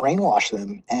 pretty much brainwash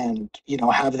them, and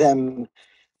have them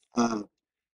uh,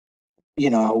 you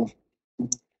know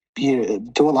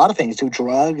do a lot of things, do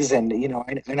drugs. And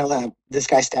I know that this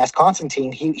guy Stas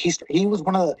Constantine, he was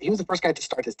he was the first guy to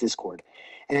start this Discord,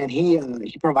 and he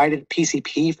provided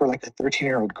PCP for like a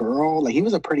 13-year-old girl. Like, he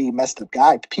was a pretty messed up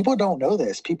guy. People don't know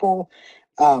this.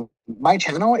 My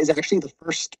channel is actually the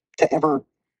first to ever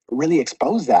really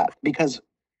expose that, because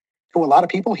to a lot of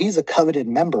people, he's a coveted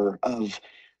member of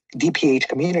DPH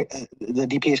community, the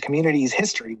DPH community's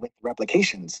history with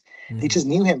replications. They Mhm. just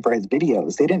knew him for his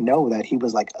videos. They didn't know that he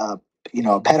was like a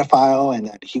pedophile, and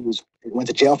that he went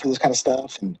to jail for this kind of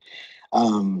stuff. And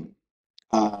um,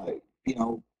 uh, you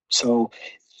know, so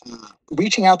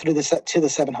reaching out to the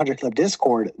 700 Club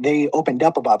Discord, they opened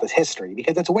up about this history,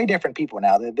 because it's way different people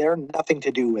now. They're nothing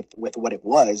to do with what it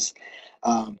was.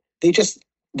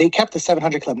 They kept the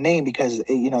 700 Club name because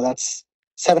that's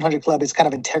 700 Club is kind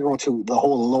of integral to the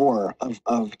whole lore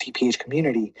of TPH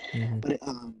community. Hmm. But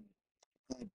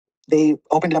they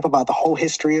opened up about the whole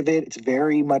history of it. It's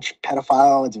very much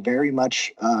pedophile. It's very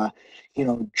much,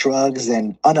 drugs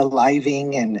and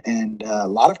unaliving and a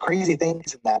lot of crazy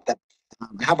things in that.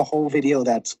 I have a whole video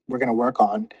that's we're going to work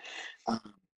on.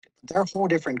 Um, they're a whole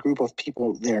different group of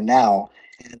people there now,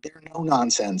 and they're no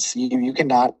nonsense. You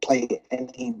cannot play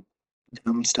any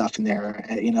dumb stuff in there.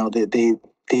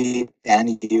 They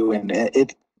ban you, and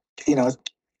you know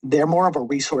they're more of a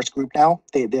resource group now.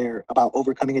 They're about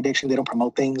overcoming addiction. They don't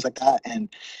promote things like that, and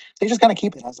they just kind of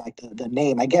keep it as like the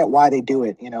name. I get why they do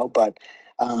it, but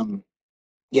um,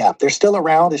 yeah, they're still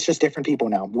around. It's just different people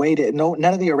now. No,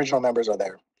 none of the original members are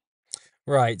there.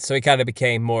 Right. So it kind of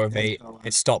became more of And so,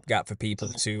 a stopgap for people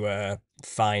to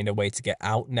find a way to get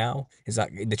out now. Is that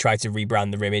they try to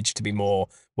rebrand their image to be more,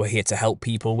 we're here to help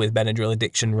people with Benadryl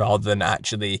addiction rather than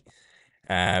actually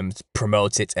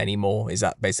promote it anymore? Is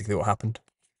that basically what happened?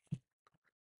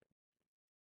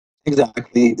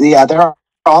 exactly. Yeah, they're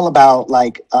all about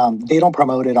like they don't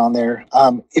promote it on there.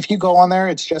 If you go on there,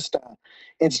 it's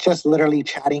just literally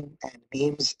chatting and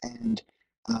memes, and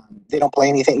they don't play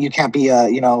anything. You can't be uh,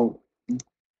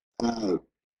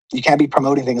 you can't be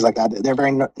promoting things like that. They're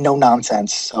very no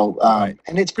nonsense. So Right.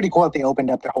 and it's pretty cool that they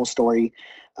opened up their whole story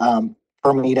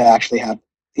for me to actually have.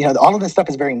 All of this stuff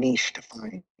is very niche to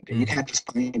find. You Hmm. can't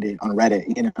just find it on Reddit.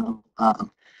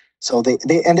 So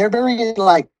they're very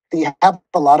like they have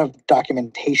a lot of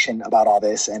documentation about all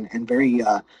this and very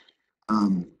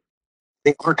um,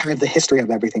 they archive the history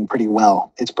of everything pretty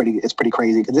well. It's pretty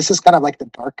crazy because this is kind of like the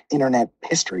dark internet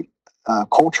history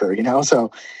culture.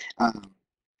 So um,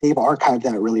 they've archived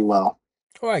that really well.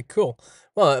 All right. Cool.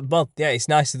 Well, yeah. It's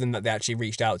nice of them that they actually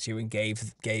reached out to you and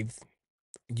gave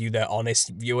you their honest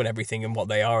view and everything and what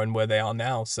they are and where they are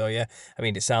now. So yeah, I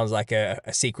mean, it sounds like a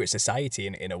secret society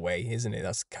in a way, isn't it?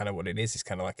 That's kind of what it is. It's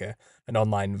kind of like an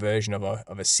online version of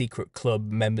a secret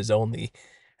club, members only,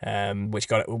 which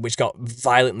got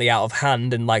violently out of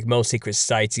hand. And like most secret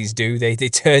societies do, they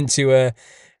turn to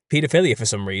pedophilia for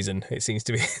some reason. It seems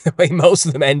to be the way most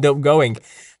of them end up going.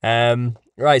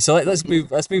 Right, so let's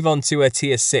move on to a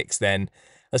tier six then.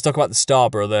 Let's talk about the Star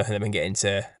Brother and then we can get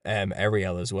into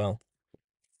Eiriel as well.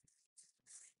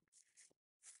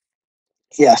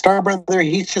 Yeah, Star Brother,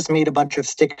 he's just made a bunch of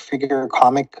stick figure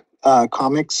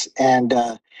comics, and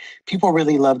people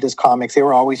really loved his comics. They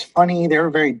were always funny. They were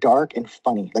very dark and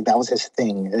funny. Like that was his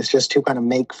thing. It's just to kind of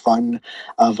make fun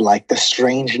of like the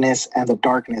strangeness and the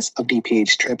darkness of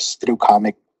DPH trips through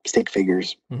comic stick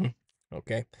figures. Hmm.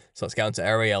 Okay, so let's get on to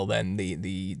Eiriel then,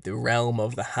 the realm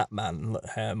of the Hat Man.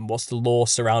 What's the lore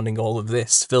surrounding all of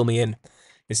this? Fill me in.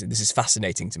 This is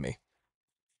fascinating to me.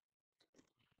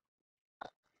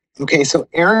 Okay, so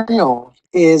Ariel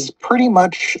is pretty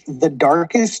much the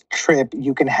darkest trip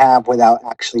you can have without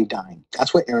actually dying.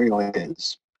 That's what Ariel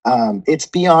is. It's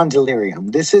beyond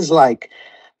delirium.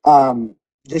 Um,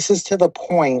 this is to the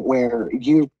point where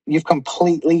you've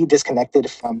completely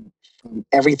disconnected from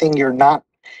everything. You're not,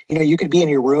 you could be in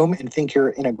your room and think you're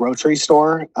in a grocery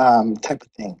store, type of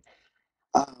thing.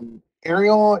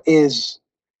 Ariel is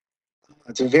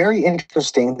it's very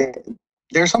interesting.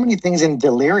 There's so many things in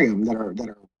delirium that are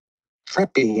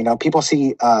trippy. People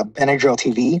see Benadryl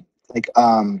TV, like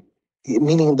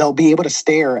meaning they'll be able to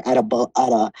stare at a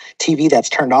TV that's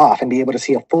turned off and be able to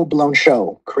see a full blown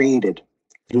show created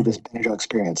through this Hmm. Benadryl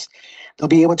experience. They'll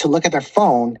be able to look at their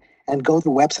phone and go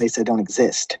through websites that don't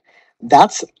exist.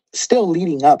 That's still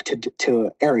leading up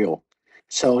to Ariel.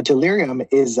 So delirium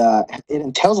it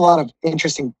entails a lot of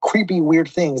interesting, creepy, weird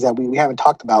things that we haven't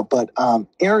talked about. But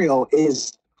Ariel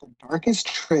is the darkest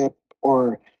trip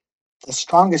or the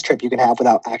strongest trip you can have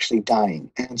without actually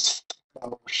dying. And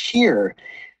so here,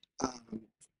 um,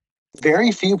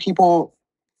 very few people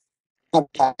have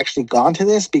actually gone to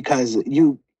this because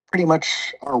you pretty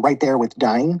much are right there with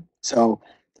dying. So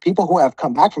the people who have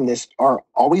come back from this are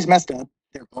always messed up.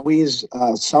 They're always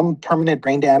some permanent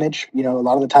brain damage. A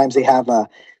lot of the times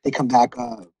they come back,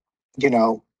 you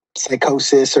know,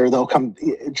 psychosis, or they'll come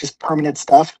just permanent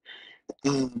stuff.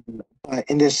 Um, but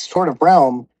in this sort of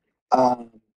realm,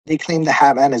 they claim the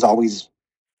Hat Man is always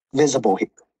visible.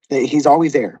 He's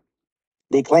always there.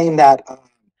 They claim that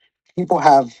people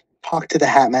have talked to the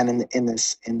Hat Man in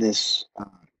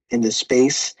this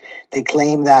space. They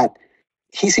claim that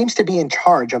he seems to be in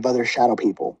charge of other shadow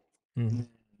people. Hmm.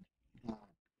 Uh,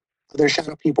 Other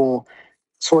shadow people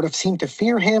sort of seem to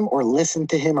fear him or listen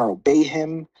to him or obey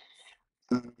him.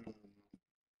 Um,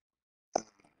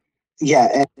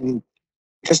 yeah, and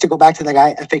just to go back to the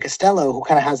guy F.A. Costello, who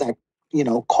kind of has that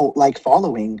cult-like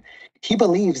following. He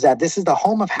believes that this is the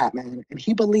home of Hatman, and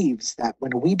he believes that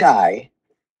when we die,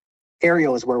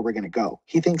 Eiriel is where we're going to go.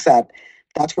 He thinks that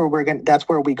that's where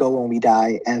we go when we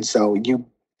die, and so you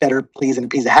better please and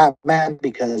appease the Hatman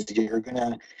because you're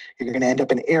gonna end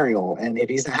up in Eiriel, and if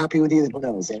he's not happy with you, then who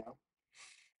knows.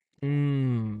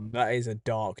 That is a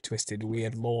dark, twisted,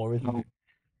 weird lore, isn't it?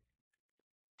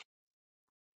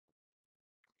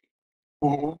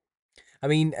 Mhm. I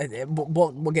mean,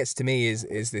 what gets to me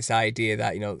is this idea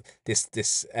that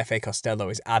this F.A. Costello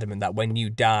is adamant that when you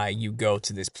die, you go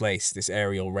to this place, this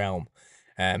aerial realm,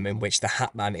 in which the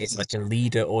Hat Man is like a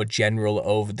leader or general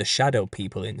over the shadow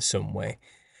people in some way.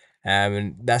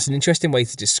 And that's an interesting way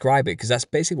to describe it because that's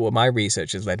basically what my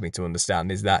research has led me to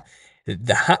understand is that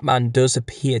the Hat Man does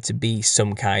appear to be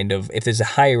some kind of, if there's a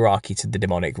hierarchy to the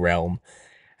demonic realm,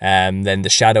 then the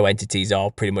shadow entities are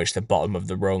pretty much the bottom of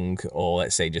the rung, or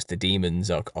let's say just the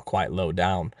demons are quite low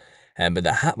down. But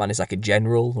the Hatman is like a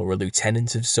general or a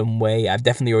lieutenant of some way. I've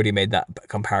definitely already made that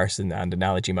comparison and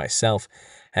analogy myself.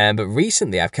 But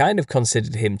recently, I've kind of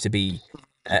considered him to be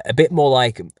a bit more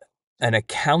like an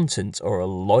accountant or a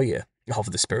lawyer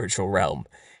of the spiritual realm.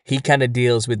 He kind of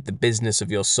deals with the business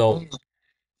of your soul.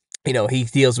 He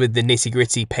deals with the nitty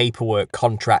gritty paperwork,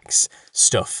 contracts,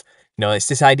 stuff. It's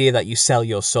this idea that you sell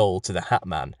your soul to the Hat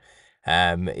Man.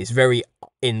 It's very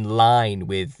in line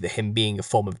with him being a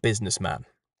form of businessman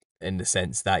in the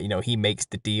sense that he makes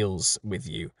the deals with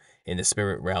you in the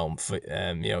spirit realm. For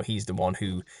he's the one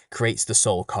who creates the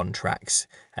soul contracts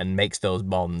and makes those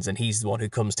bonds, and he's the one who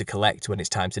comes to collect when it's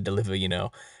time to deliver. He's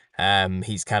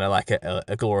kind of like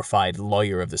a glorified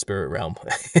lawyer of the spirit realm.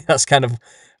 That's kind of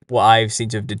what I've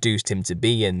seemed to have deduced him to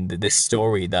be, and this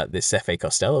story that this F.A.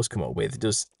 Costello's come up with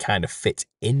does kind of fit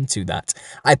into that.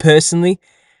 I personally,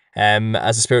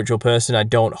 as a spiritual person, I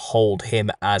don't hold him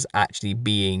as actually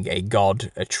being a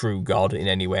god, a true god in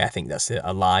any way. I think that's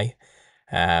a lie.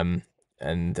 Um,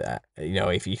 and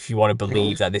if you want to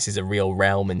believe that this is a real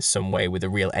realm in some way with a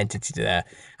real entity there,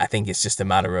 I think it's just a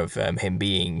matter of him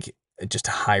being just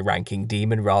a high-ranking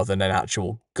demon rather than an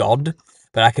actual god.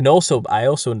 But I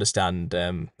also understand,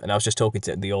 and I was just talking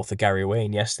to the author Gary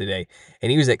Wayne yesterday, and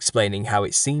he was explaining how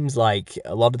it seems like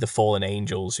a lot of the fallen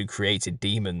angels who created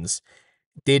demons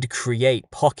did create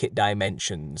pocket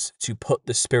dimensions to put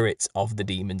the spirits of the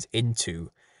demons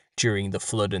into during the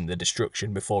flood and the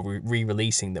destruction before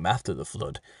re-releasing them after the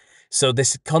flood. So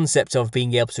this concept of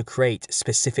being able to create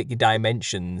specific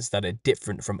dimensions that are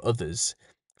different from others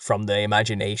from the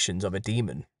imaginations of a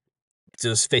demon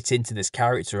does fit into this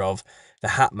character of the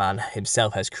Hat Man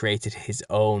himself has created his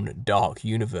own dark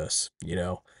universe,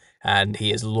 and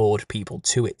he has lured people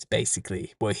to it,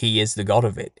 basically. Well, he is the god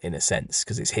of it, in a sense,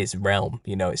 because it's his realm,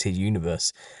 it's his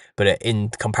universe. But in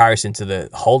comparison to the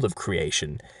whole of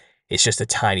creation, it's just a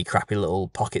tiny, crappy little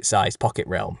pocket-sized pocket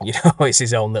realm. It's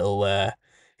his own little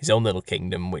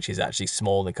kingdom, which is actually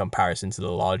small in comparison to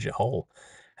the larger whole.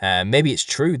 Maybe it's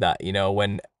true that,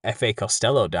 when F.A.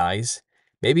 Costello dies,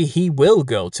 maybe he will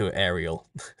go to Eiriel.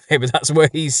 Maybe that's where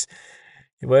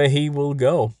he will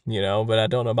go. But I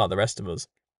don't know about the rest of us.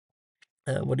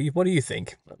 What do you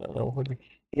think? I don't know.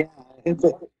 Yeah, it's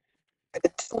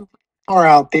so far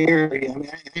out there.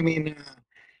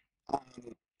 Um,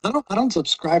 I don't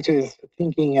subscribe to his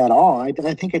thinking at all. I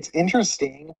think it's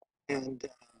interesting, and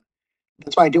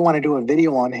that's why I do want to do a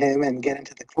video on him and get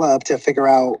into the club to figure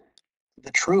out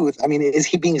the truth. I mean, is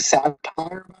he being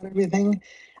satire about everything?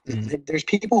 Mm. There's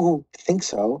people who think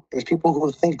so. There's people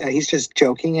who think that he's just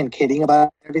joking and kidding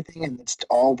about everything, and it's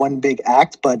all one big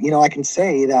act. But I can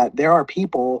say that there are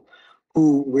people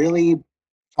who really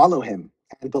follow him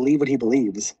and believe what he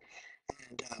believes.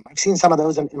 And I've seen some of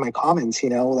those in my comments.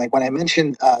 Like when I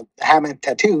mentioned the Hammond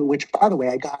tattoo, which by the way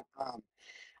I got, um,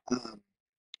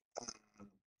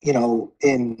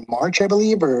 in March, I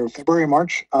believe, or February,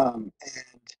 March, and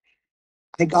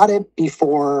I got it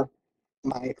before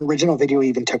my original video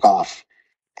even took off.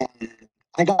 And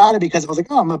I got it because I was like,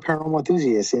 oh, I'm a paranormal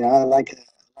enthusiast. I like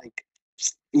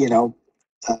you know,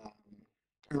 uh,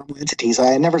 paranormal entities.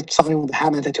 I never saw anyone with a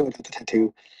Hammond tattoo. I got the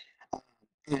tattoo.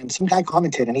 And some guy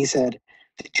commented and he said,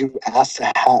 did you ask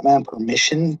the Hat Man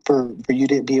permission for you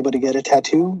to be able to get a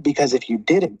tattoo? Because if you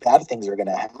didn't, bad things are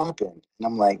gonna happen. And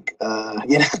I'm like,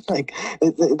 like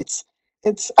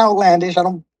it's outlandish. I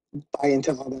don't buy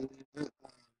into all that.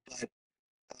 But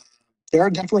there are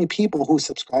definitely people who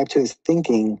subscribe to his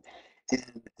thinking,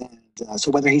 and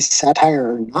so whether he's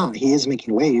satire or not, he is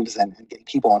making waves and getting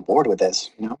people on board with this.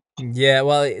 Yeah,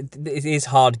 well, it is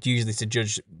hard usually to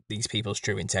judge these people's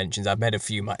true intentions. I've met a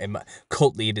few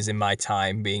cult leaders in my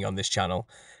time being on this channel,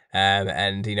 And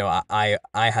I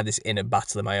had this inner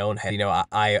battle in my own head.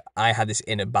 I had this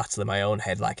inner battle in my own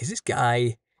head. Like, is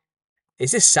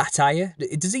this satire?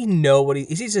 Does he know what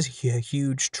is he just a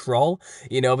huge troll?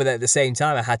 But at the same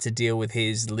time, I had to deal with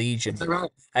his legion.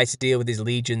 I had to deal with his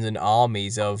legions and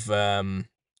armies of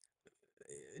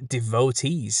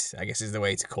devotees, I guess is the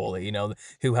way to call it,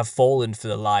 who have fallen for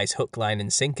the lies hook, line,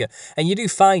 and sinker. And you do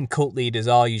find cult leaders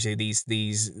are usually these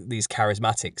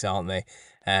charismatics, aren't they?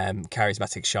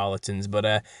 Charismatic charlatans.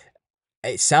 But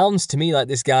it sounds to me like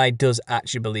this guy does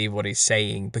actually believe what he's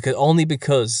saying,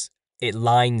 because it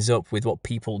lines up with what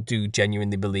people do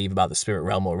genuinely believe about the spirit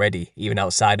realm already, even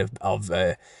outside of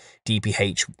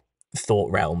DPH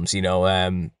thought realms.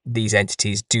 These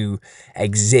entities do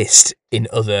exist in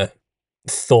other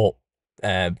thought,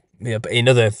 in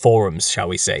other forums, shall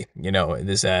we say.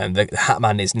 There's the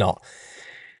Hatman is not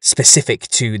specific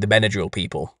to the Benadryl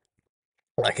people.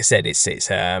 Like I said, it's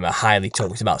a highly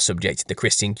talked about subject in the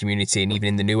Christian community and even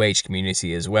in the New Age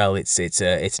community as well. It's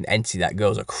an entity that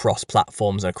goes across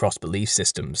platforms and across belief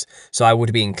systems. So I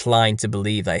would be inclined to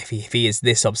believe that if he is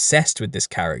this obsessed with this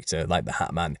character, like the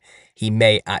Hatman, he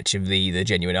may actually be the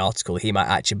genuine article. He might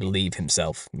actually believe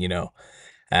himself.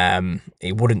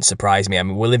 It wouldn't surprise me. I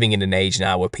mean, we're living in an age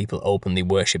now where people openly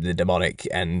worship the demonic,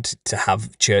 and to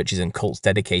have churches and cults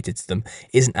dedicated to them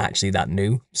isn't actually that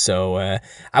new. So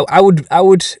I would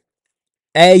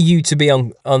err you to be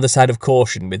on the side of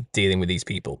caution with dealing with these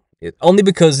people. Only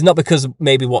because not because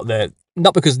maybe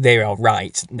not because they are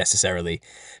right necessarily,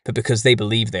 but because they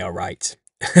believe they are right,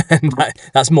 and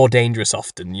that's more dangerous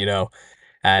often.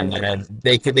 And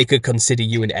they could consider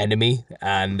you an enemy,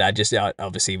 and I just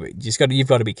obviously you've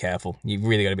got to be careful. You've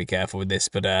really got to be careful with this.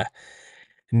 But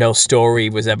no story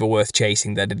was ever worth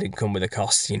chasing that didn't come with a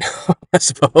cost. I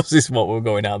suppose is what we're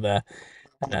going out there.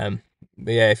 But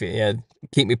yeah,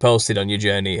 keep me posted on your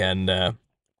journey, and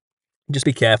just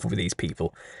be careful with these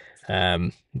people.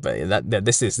 But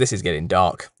this is getting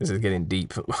dark. This is getting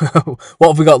deep. What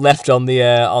have we got left on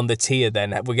the tier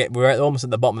then? We're almost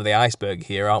at the bottom of the iceberg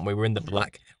here, aren't we? We're in the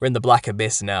black. We're in the black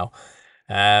abyss now.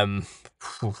 Um,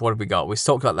 what have we got? We've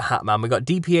talked about the Hat Man. We got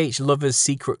DPH Lovers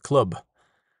Secret Club.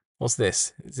 What's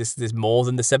this? Is this more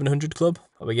than the 700 Club?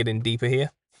 Are we getting deeper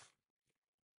here?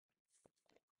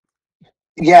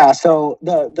 Yeah, so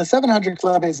the 700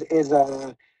 Club is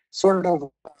a sort of,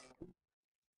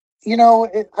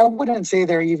 I wouldn't say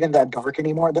they're even that dark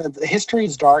anymore. The history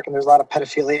is dark and there's a lot of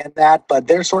pedophilia in that, but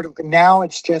they're sort of now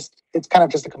it's kind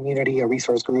of just a community, a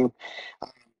resource group.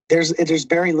 Um, there's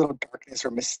very little darkness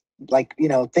or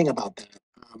thing about that.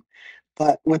 Um,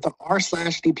 but with the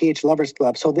r/DPH Lovers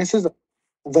Club, so this is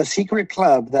the secret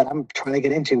club that I'm trying to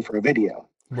get into for a video.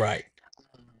 Right.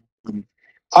 Um,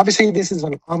 Obviously, this is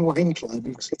an online club.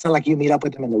 It's not like you meet up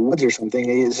with them in the woods or something.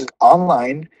 It is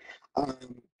online. Um,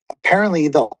 Apparently,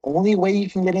 the only way you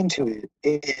can get into it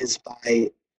is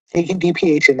by taking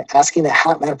DPH and asking the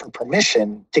Hat Man for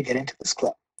permission to get into this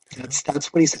club.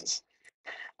 That's what he says.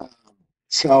 Um,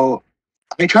 so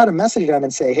I try to message him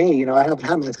and say, hey, I have a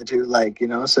Hat Man tattoo,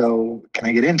 so can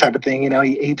I get in type of thing.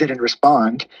 He didn't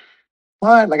respond.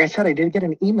 But like I said, I did get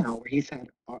an email where he said,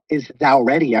 "Is thou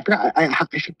ready?" I forgot. I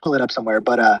should pull it up somewhere.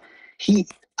 But he,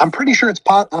 I'm pretty sure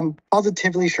I'm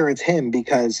positively sure it's him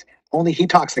because only he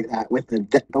talks like that with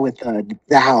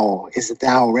thou. Is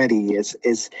thou ready?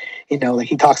 Is like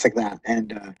he talks like that,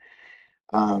 and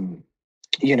um,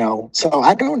 So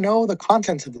I don't know the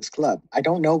contents of this club. I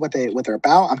don't know what they're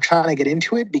about. I'm trying to get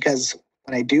into it because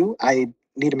when I do, I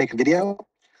need to make a video,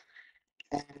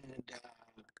 and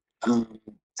um,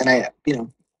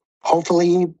 and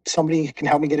hopefully somebody can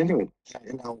help me get into it,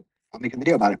 and I'll make a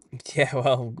video about it. Yeah.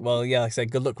 Well. Yeah. Like I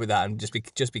said, good luck with that, and just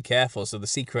be careful. So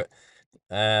the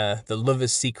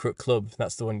Lovers Secret Club.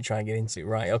 That's the one you try and get into,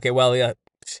 right? Okay. Well, yeah.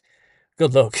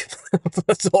 Good luck.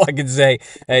 That's all I can say.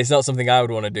 It's not something I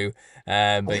would want to do.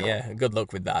 But yeah, good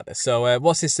luck with that. So,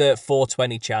 what's this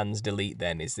 420 Chans delete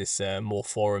then? Is this more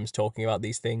forums talking about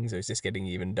these things, or is this getting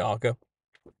even darker?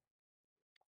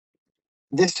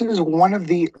 This is one of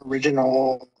the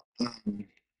original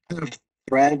kind of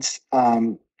threads.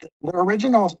 The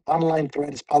original online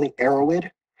thread is probably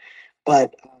Arrowid,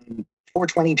 but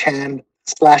 420 Chan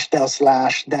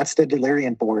 /del/ that's the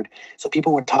Delirium board. So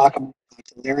people would talk about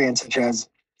Delirium, such as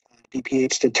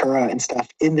DPH, Datura, and stuff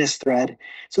in this thread.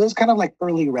 So it was kind of like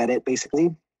early Reddit,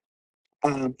 basically.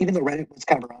 Even though Reddit was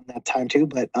kind of around that time too,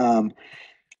 but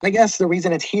I guess the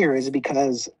reason it's here is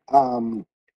because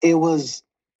it was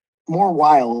more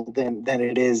wild than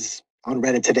it is on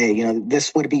Reddit today.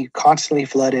 This would be constantly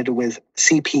flooded with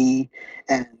CP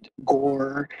and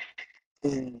gore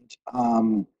and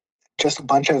just a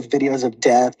bunch of videos of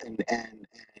death and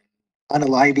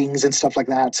unalivings and stuff like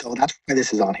that. So that's why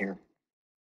this is on here.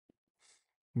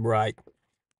 Right.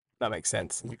 That makes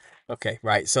sense. Okay,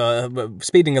 right. So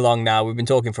speeding along now, we've been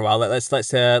talking for a while.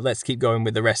 Let's keep going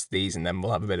with the rest of these, and then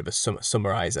we'll have a bit of a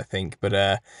summarize, I think. But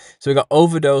so we got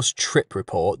overdose trip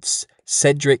reports.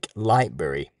 Cedric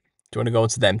Lightbury. Do you want to go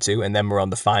into them too, and then we're on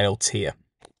the final tier.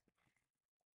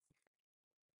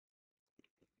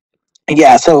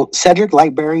 Yeah, so Cedric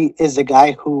Lightberry is the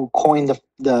guy who coined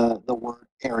the word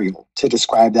Eiriel to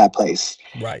describe that place.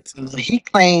 Right. He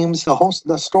claims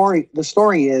the story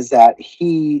is that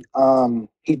he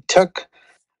took,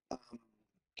 um,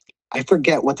 I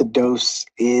forget what the dose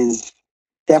is,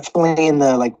 definitely in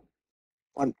the like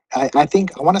one, I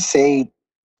think I want to say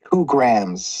 2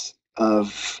 grams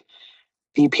of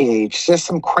BPH, just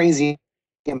some crazy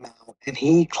amount, and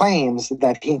he claims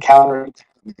that he encountered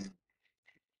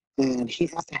and he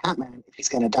asked the Hat Man if he's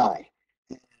going to die.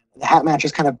 And the Hat Man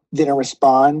just kind of didn't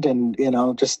respond, and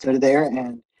just stood there.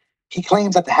 And he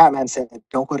claims that the Hat Man said,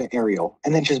 "Don't go to Eiriel,"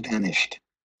 and then just vanished.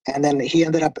 And then he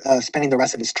ended up spending the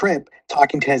rest of his trip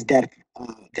talking to his dead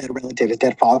relative, his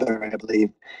dead father, I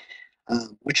believe.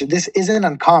 Which this isn't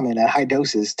uncommon at high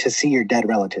doses to see your dead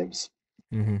relatives.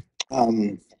 Mm-hmm.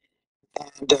 Um,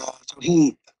 and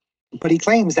so but he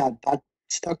claims that that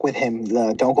stuck with him.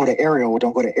 The "Don't go to Eiriel,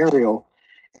 don't go to Eiriel."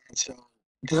 And so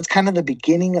that's kind of the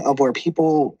beginning of where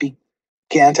people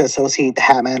began to associate the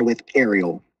Hat Man with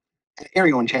Eiriel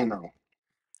in general.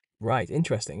 Right.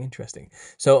 Interesting. Interesting.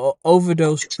 So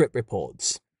overdose trip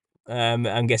reports.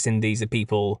 I'm guessing these are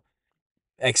people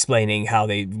explaining how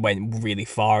they went really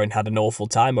far and had an awful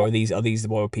time, or are these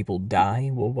where people die?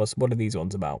 What are these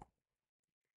ones about?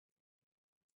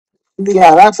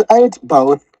 Yeah, it's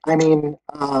both. I mean,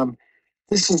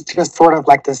 this is just sort of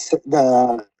like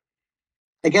the.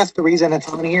 I guess the reason it's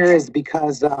on here is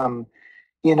because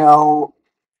you know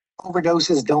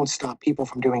overdoses don't stop people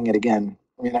from doing it again.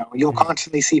 You'll Mm.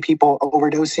 constantly see people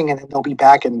overdosing, and then they'll be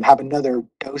back and have another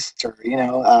dose, or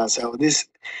so this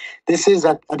is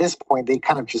at this point they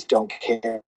kind of just don't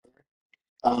care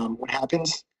what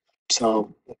happens.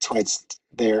 So that's why it's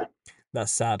there.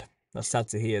 That's sad. That's sad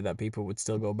to hear that people would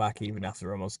still go back even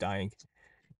after almost dying.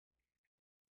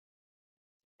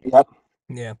 Yep.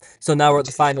 Yeah. So now we're at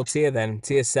the final tier then.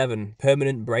 Tier 7,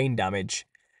 permanent brain damage,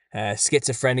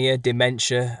 schizophrenia,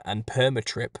 dementia, and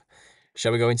permatrip.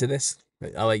 Shall we go into this?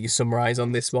 I'll let you summarize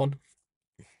on this one.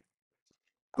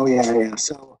 Oh yeah, yeah.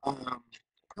 So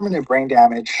permanent brain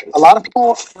damage. A lot of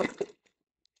people. Sorry,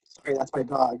 that's my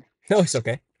dog. No, it's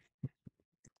okay.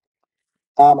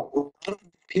 A lot of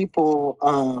people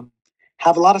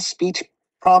have a lot of speech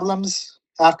problems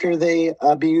after they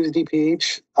abuse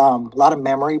DPH. A lot of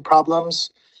memory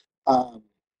problems, um,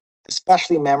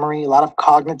 especially memory. A lot of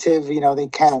cognitive. They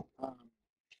can't,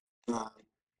 uh,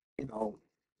 you know,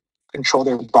 control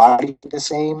their body the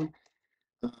same.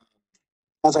 Uh,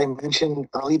 as I mentioned,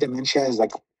 early dementia is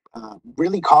like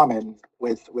really common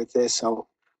with this. So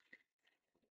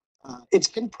it's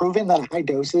been proven that at high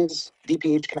doses,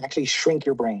 DPH can actually shrink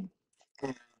your brain.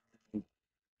 And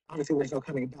obviously, there's no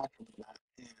coming back from that.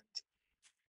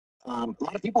 And a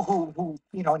lot of people who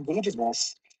engage in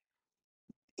this,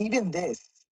 even this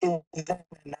isn't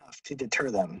enough to deter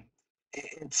them.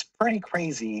 It's pretty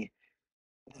crazy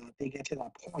that they get to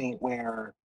that point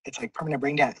where it's like permanent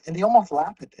brain damage, and they almost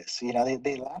laugh at this. They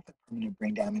laugh at permanent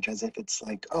brain damage as if it's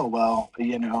like, oh well, I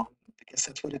guess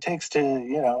that's what it takes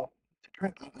to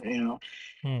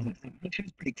Hmm. which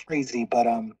is pretty crazy. But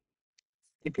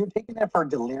if you're taking it for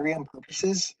delirium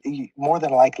purposes, more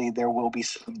than likely there will be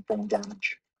some brain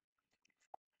damage.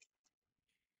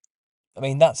 I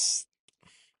mean, that's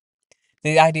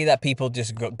the idea that people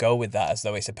just go with that as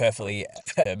though it's a perfectly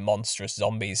monstrous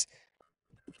zombies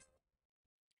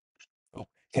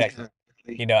connection,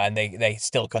 Exactly. and they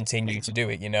still continue to do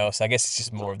it, So I guess it's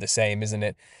just more of the same, isn't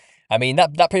it? I mean,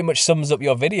 that pretty much sums up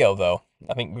your video, though.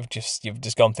 I think you've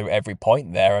just gone through every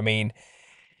point there. I mean,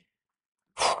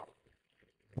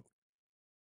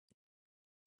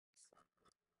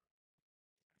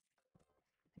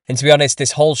 and to be honest,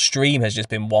 this whole stream has just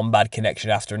been one bad connection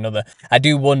after another. I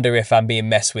do wonder if I'm being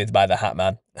messed with by the Hat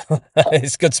Man.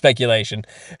 It's good speculation.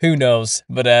 Who knows?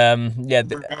 But yeah.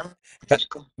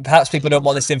 Perhaps people don't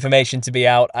want this information to be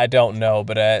out. I don't know,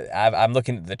 but I'm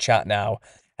looking at the chat now,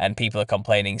 and people are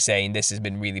complaining, saying this has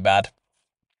been really bad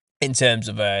in terms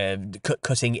of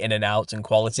cutting in and out and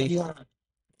quality. Yeah.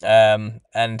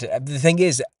 And the thing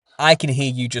is, I can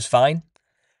hear you just fine.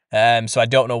 So I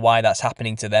don't know why that's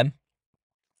happening to them.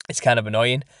 It's kind of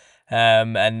annoying.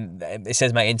 And it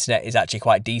says my internet is actually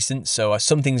quite decent, so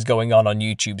something's going on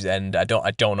YouTube's end. I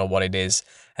don't know what it is.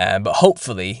 But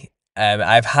hopefully,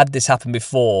 I've had this happen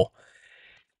before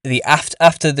the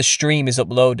after the stream is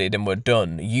uploaded and we're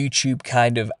done, YouTube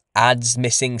kind of adds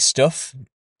missing stuff.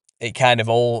 It kind of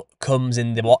all comes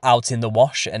in the out in the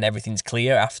wash and everything's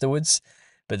clear afterwards.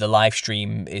 But the live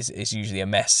stream is usually a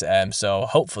mess. So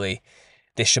hopefully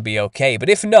this should be okay. But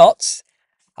if not,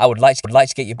 I would like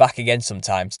to get you back again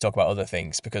sometime to talk about other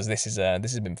things because this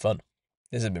has been fun.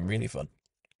 This has been really fun.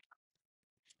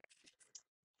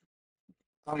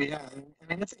 Oh yeah, I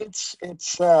mean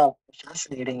it's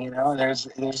fascinating. You know, there's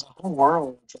a whole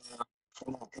world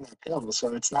in that pill,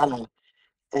 so it's not a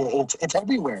it's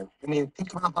everywhere. I mean,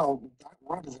 think about how that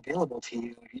world is available to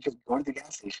you. You just go to the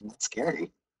gas station. That's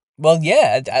scary. Well,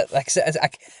 yeah, like I said,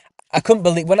 I couldn't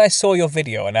believe when I saw your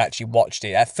video and actually watched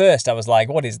it. At first, I was like,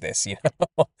 "What is this?" You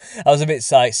know, I was a bit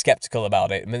like skeptical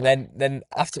about it, and then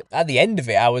after at the end of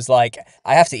it, I was like,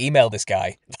 "I have to email this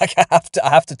guy. Like, I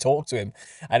have to talk to him,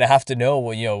 and I have to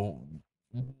know, you know,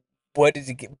 where did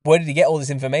he get all this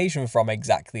information from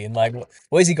exactly, and like,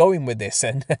 where's he going with this?"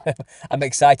 And I'm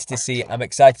excited to see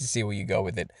where you go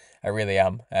with it. I really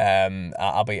am.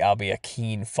 I'll be a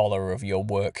keen follower of your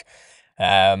work.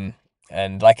 Um,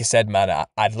 and like I said, man,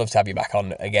 I'd love to have you back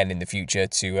on again in the future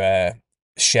to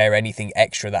share anything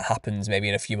extra that happens maybe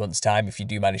in a few months' time if you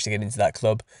do manage to get into that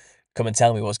club. Come and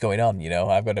tell me what's going on. You know,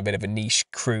 I've got a bit of a niche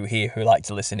crew here who like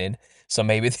to listen in, so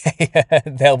maybe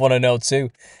they'll want to know too.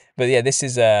 But yeah, this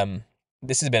has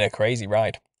been a crazy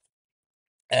ride.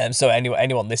 So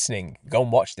anyone listening, go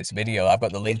and watch this video. I've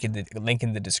got the link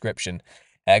in the description.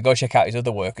 Go check out his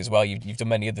other work as well. You've done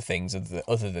many other things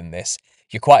other than this.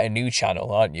 You're quite a new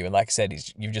channel, aren't you? And like I said,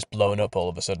 you've just blown up all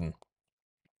of a sudden.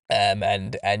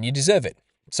 And you deserve it.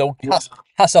 So Yeah,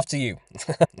 hats off to you.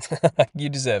 You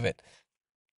deserve it.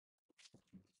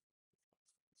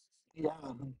 yeah,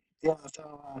 yeah.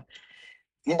 So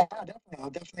yeah, definitely, I'll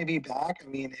definitely be back. I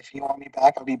mean, if you want me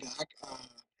back, I'll be back.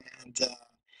 And you know,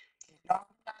 I'm not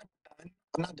done.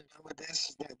 I'm not done with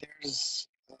this. There's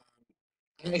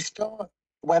I still,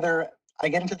 whether I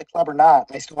get into the club or not,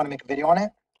 I still want to make a video on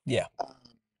it. Yeah. Um,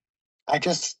 I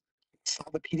just saw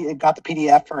the PDF, got the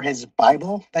PDF for his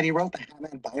Bible that he wrote, the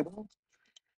Hammond Bible.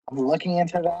 I'm looking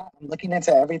into that. I'm looking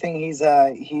into everything he's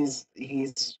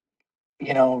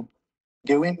you know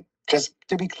doing. Just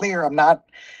to be clear, I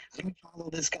don't follow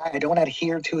this guy. I don't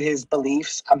adhere to his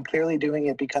beliefs. I'm clearly doing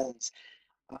it because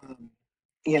um,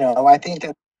 I think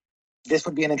that this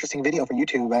would be an interesting video for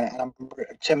YouTube.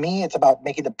 To me, it's about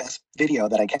making the best video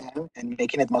that I can and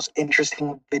making it the most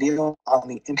interesting video on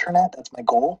the internet. That's my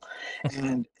goal.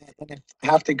 And if I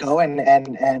have to go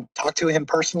and talk to him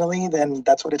personally, then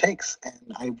that's what it takes. And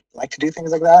I like to do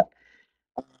things like that.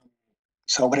 Um,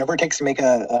 so whatever it takes to make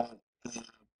a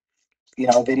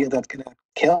video that's gonna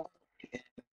kill.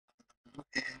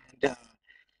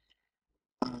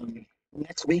 And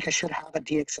next week I should have a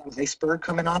DXM iceberg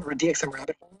coming on or a DXM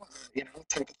rabbit hole,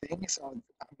 type of thing. So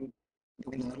I'm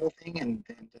doing that whole thing, and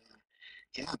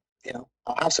yeah,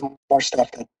 I'll have some more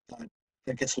stuff that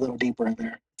gets a little deeper in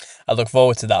there. I look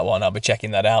forward to that one. I'll be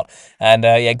checking that out. And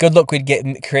yeah, good luck with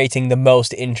creating the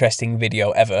most interesting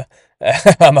video ever.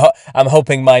 I'm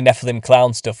hoping my Nephilim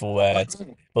clown stuff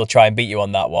will try and beat you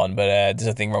on that one. But there's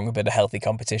nothing wrong with a bit of healthy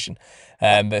competition.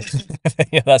 But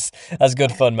yeah, that's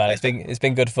good fun, man. It's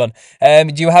been good fun.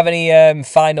 Do you have any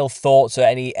final thoughts or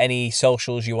any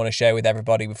socials you want to share with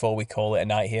everybody before we call it a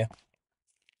night here?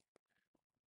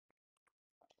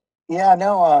 Yeah,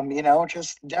 no,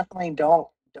 just definitely don't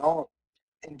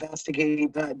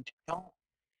investigate, don't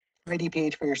try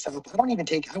DPH for yourself. I wouldn't even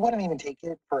take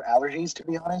it for allergies, to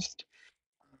be honest.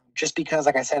 Just because,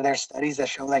 like I said, there's studies that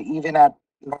show that even at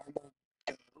normal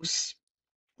dose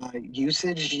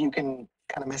usage, you can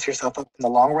kind of mess yourself up in the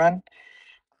long run.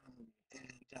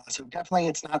 So definitely,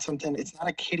 it's not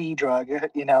a kiddie drug.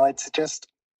 It's just,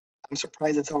 I'm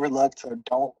surprised it's overlooked. So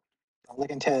don't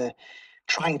look into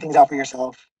trying things out for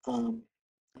yourself. I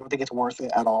don't think it's worth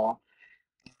it at all.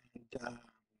 And,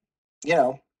 you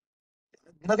know,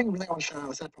 nothing really on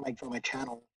show aside from my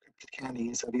channel, Cryptid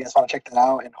Candy. So if you guys want to check that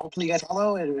out, and hopefully you guys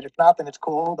follow it. If not, then it's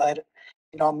cool. But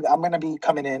I'm gonna be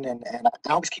coming in, and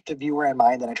I always keep the viewer in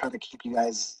mind, and I try to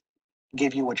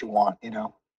give you what you want.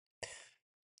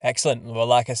 Excellent. Well,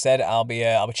 like I said, I'll be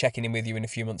checking in with you in a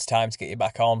few months' time to get you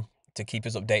back on to keep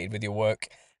us updated with your work.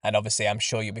 And obviously, I'm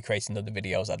sure you'll be creating other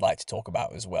videos I'd like to talk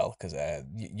about as well because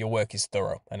your work is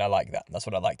thorough, and I like that. That's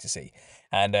what I like to see.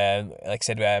 And like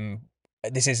I said,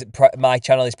 my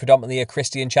channel is predominantly a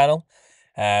Christian channel,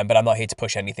 but I'm not here to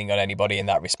push anything on anybody in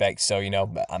that respect. So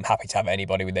I'm happy to have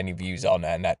anybody with any views on,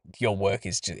 and that your work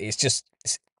is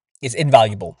it's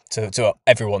invaluable to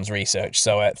everyone's research.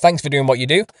 So thanks for doing what you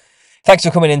do. Thanks for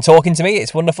coming and talking to me.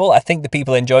 It's wonderful. I think the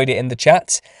people enjoyed it in the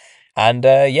chat. And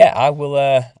yeah, I will.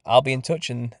 I'll be in touch.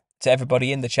 And to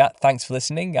everybody in the chat, thanks for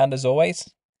listening. And as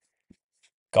always,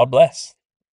 God bless.